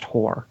podcast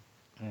whore.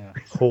 Yeah.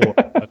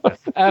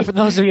 Whore. For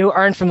those of you who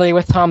aren't familiar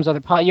with Tom's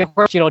other podcast, of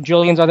course,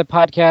 Julian's other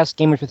podcast,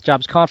 Gamers with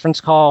Jobs Conference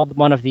Call,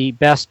 one of the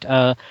best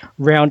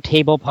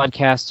roundtable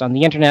podcasts on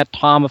the internet.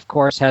 Tom, of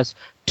course, has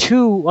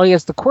he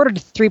has the Quarter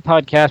to 3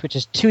 podcast, which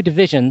is 2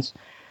 divisions.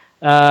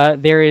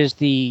 There is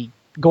the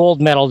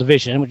gold medal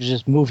division, which is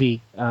just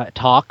movie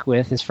talk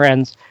with his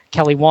friends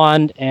Kelly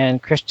Wand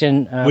and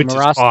Christian which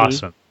Morosky. Is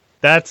awesome.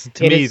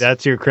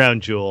 That's your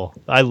crown jewel.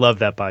 I love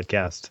that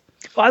podcast.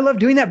 Well, I love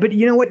doing that, but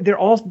you know what? They're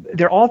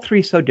all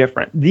 3 so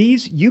different.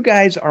 You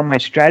guys are my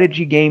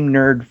strategy game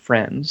nerd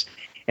friends,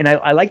 and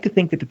I like to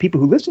think that the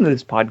people who listen to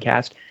this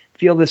podcast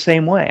feel the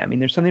same way. I mean,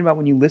 there's something about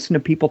when you listen to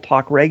people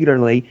talk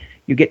regularly,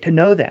 you get to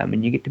know them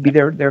and you get to be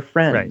their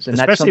friends. Right. And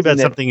especially that's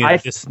about something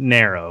just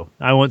narrow.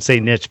 I won't say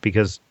niche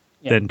because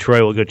then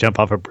Troy will go jump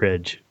off a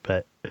bridge.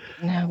 But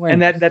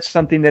and that's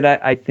something that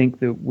I think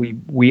that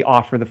we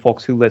offer the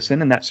folks who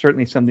listen, and that's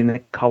certainly something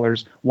that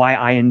colors why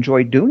I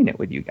enjoy doing it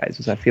with you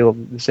guys, is I feel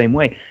the same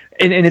way.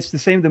 And it's the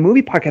same. The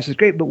movie podcast is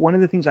great, but one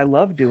of the things I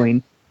love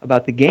doing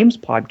about the games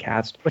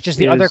podcast, which is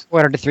the other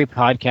Quarter to Three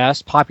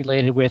podcast,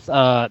 populated with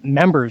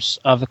members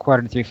of the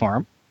Quarter to Three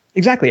forum.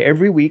 Exactly.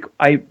 Every week,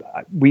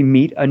 we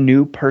meet a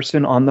new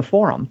person on the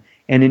forum,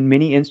 and in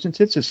many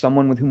instances, it's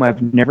someone with whom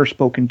I've never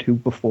spoken to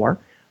before.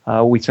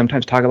 We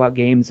sometimes talk about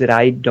games that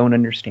I don't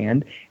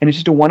understand, and it's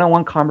just a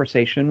one-on-one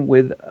conversation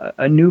with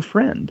a new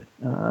friend.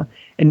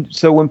 And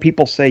so when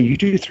people say, you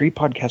do 3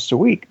 podcasts a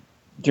week,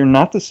 they're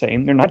not the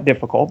same, they're not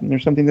difficult, and they're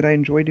something that I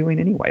enjoy doing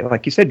anyway.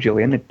 Like you said,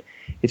 Julian,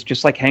 it's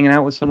just like hanging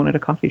out with someone at a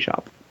coffee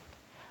shop.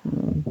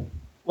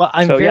 Well,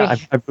 I've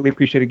really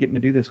appreciated getting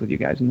to do this with you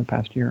guys in the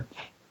past year.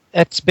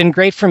 It's been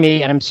great for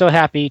me, and I'm so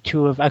happy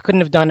to have. I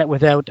couldn't have done it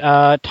without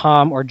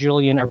Tom or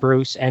Julian or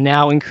Bruce, and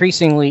now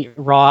increasingly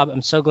Rob.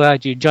 I'm so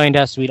glad you joined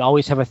us. We'd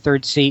always have a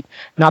third seat.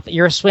 Not that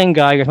you're a swing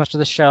guy, you're as much of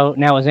the show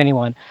now as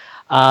anyone,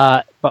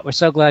 but we're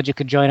so glad you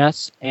could join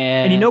us.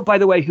 And you know, by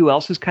the way, who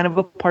else is kind of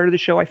a part of the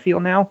show? I feel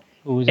now,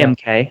 who's that?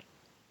 MK.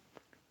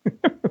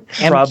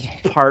 Rob's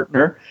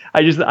partner.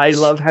 I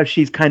love how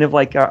she's kind of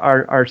like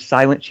our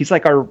silent. She's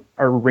like our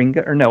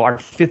Ringo, or no, our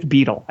fifth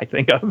Beatle. I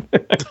think of.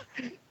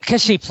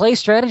 Because she plays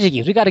strategy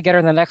games. We got to get her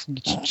in the next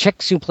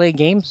Chicks Who Play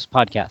Games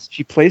podcast.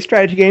 She plays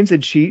strategy games,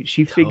 and she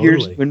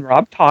figures when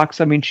Rob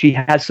talks, I mean, she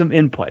has some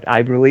input. I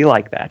really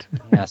like that.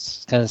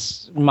 Yes,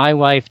 because my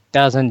wife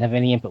doesn't have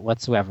any input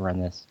whatsoever on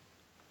this.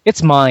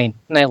 It's mine,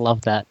 and I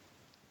love that.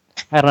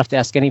 I don't have to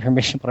ask any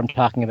permission what I'm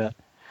talking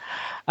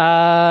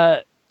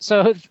about.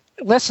 So,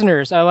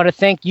 listeners, I want to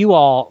thank you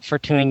all for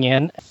tuning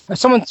in.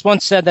 Someone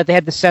once said that they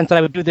had the sense that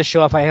I would do this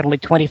show if I had only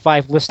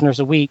 25 listeners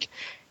a week.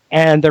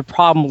 And they're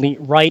probably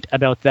right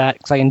about that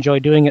because I enjoy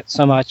doing it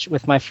so much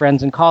with my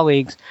friends and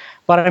colleagues.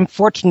 But I'm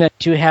fortunate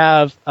to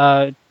have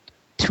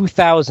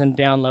 2,000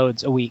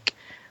 downloads a week,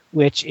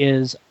 which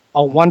is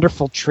a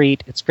wonderful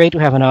treat. It's great to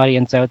have an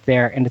audience out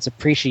there, and it's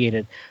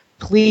appreciated.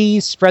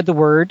 Please spread the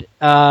word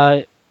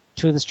to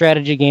the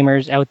strategy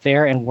gamers out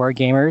there and war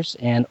gamers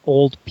and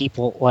old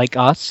people like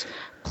us.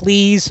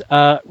 Please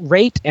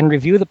rate and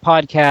review the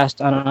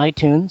podcast on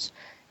iTunes.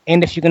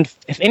 And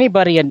if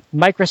anybody at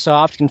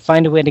Microsoft can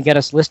find a way to get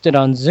us listed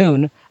on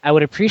Zune, I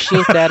would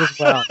appreciate that as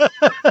well.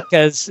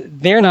 Because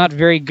they're not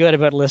very good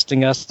about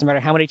listing us, no matter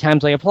how many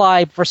times I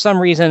apply. For some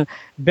reason,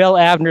 Bill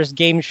Abner's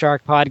Game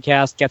Shark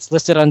podcast gets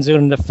listed on Zune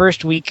in the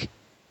first week.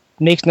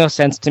 Makes no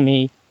sense to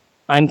me.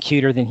 I'm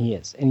cuter than he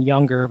is, and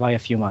younger by a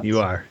few months.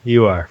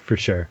 You are, for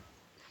sure.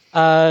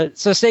 So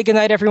say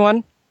goodnight,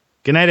 everyone.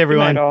 Good night,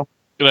 everyone.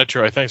 Good night,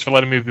 Troy. Thanks for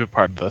letting me be a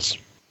part of this.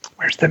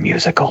 Where's the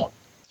musical?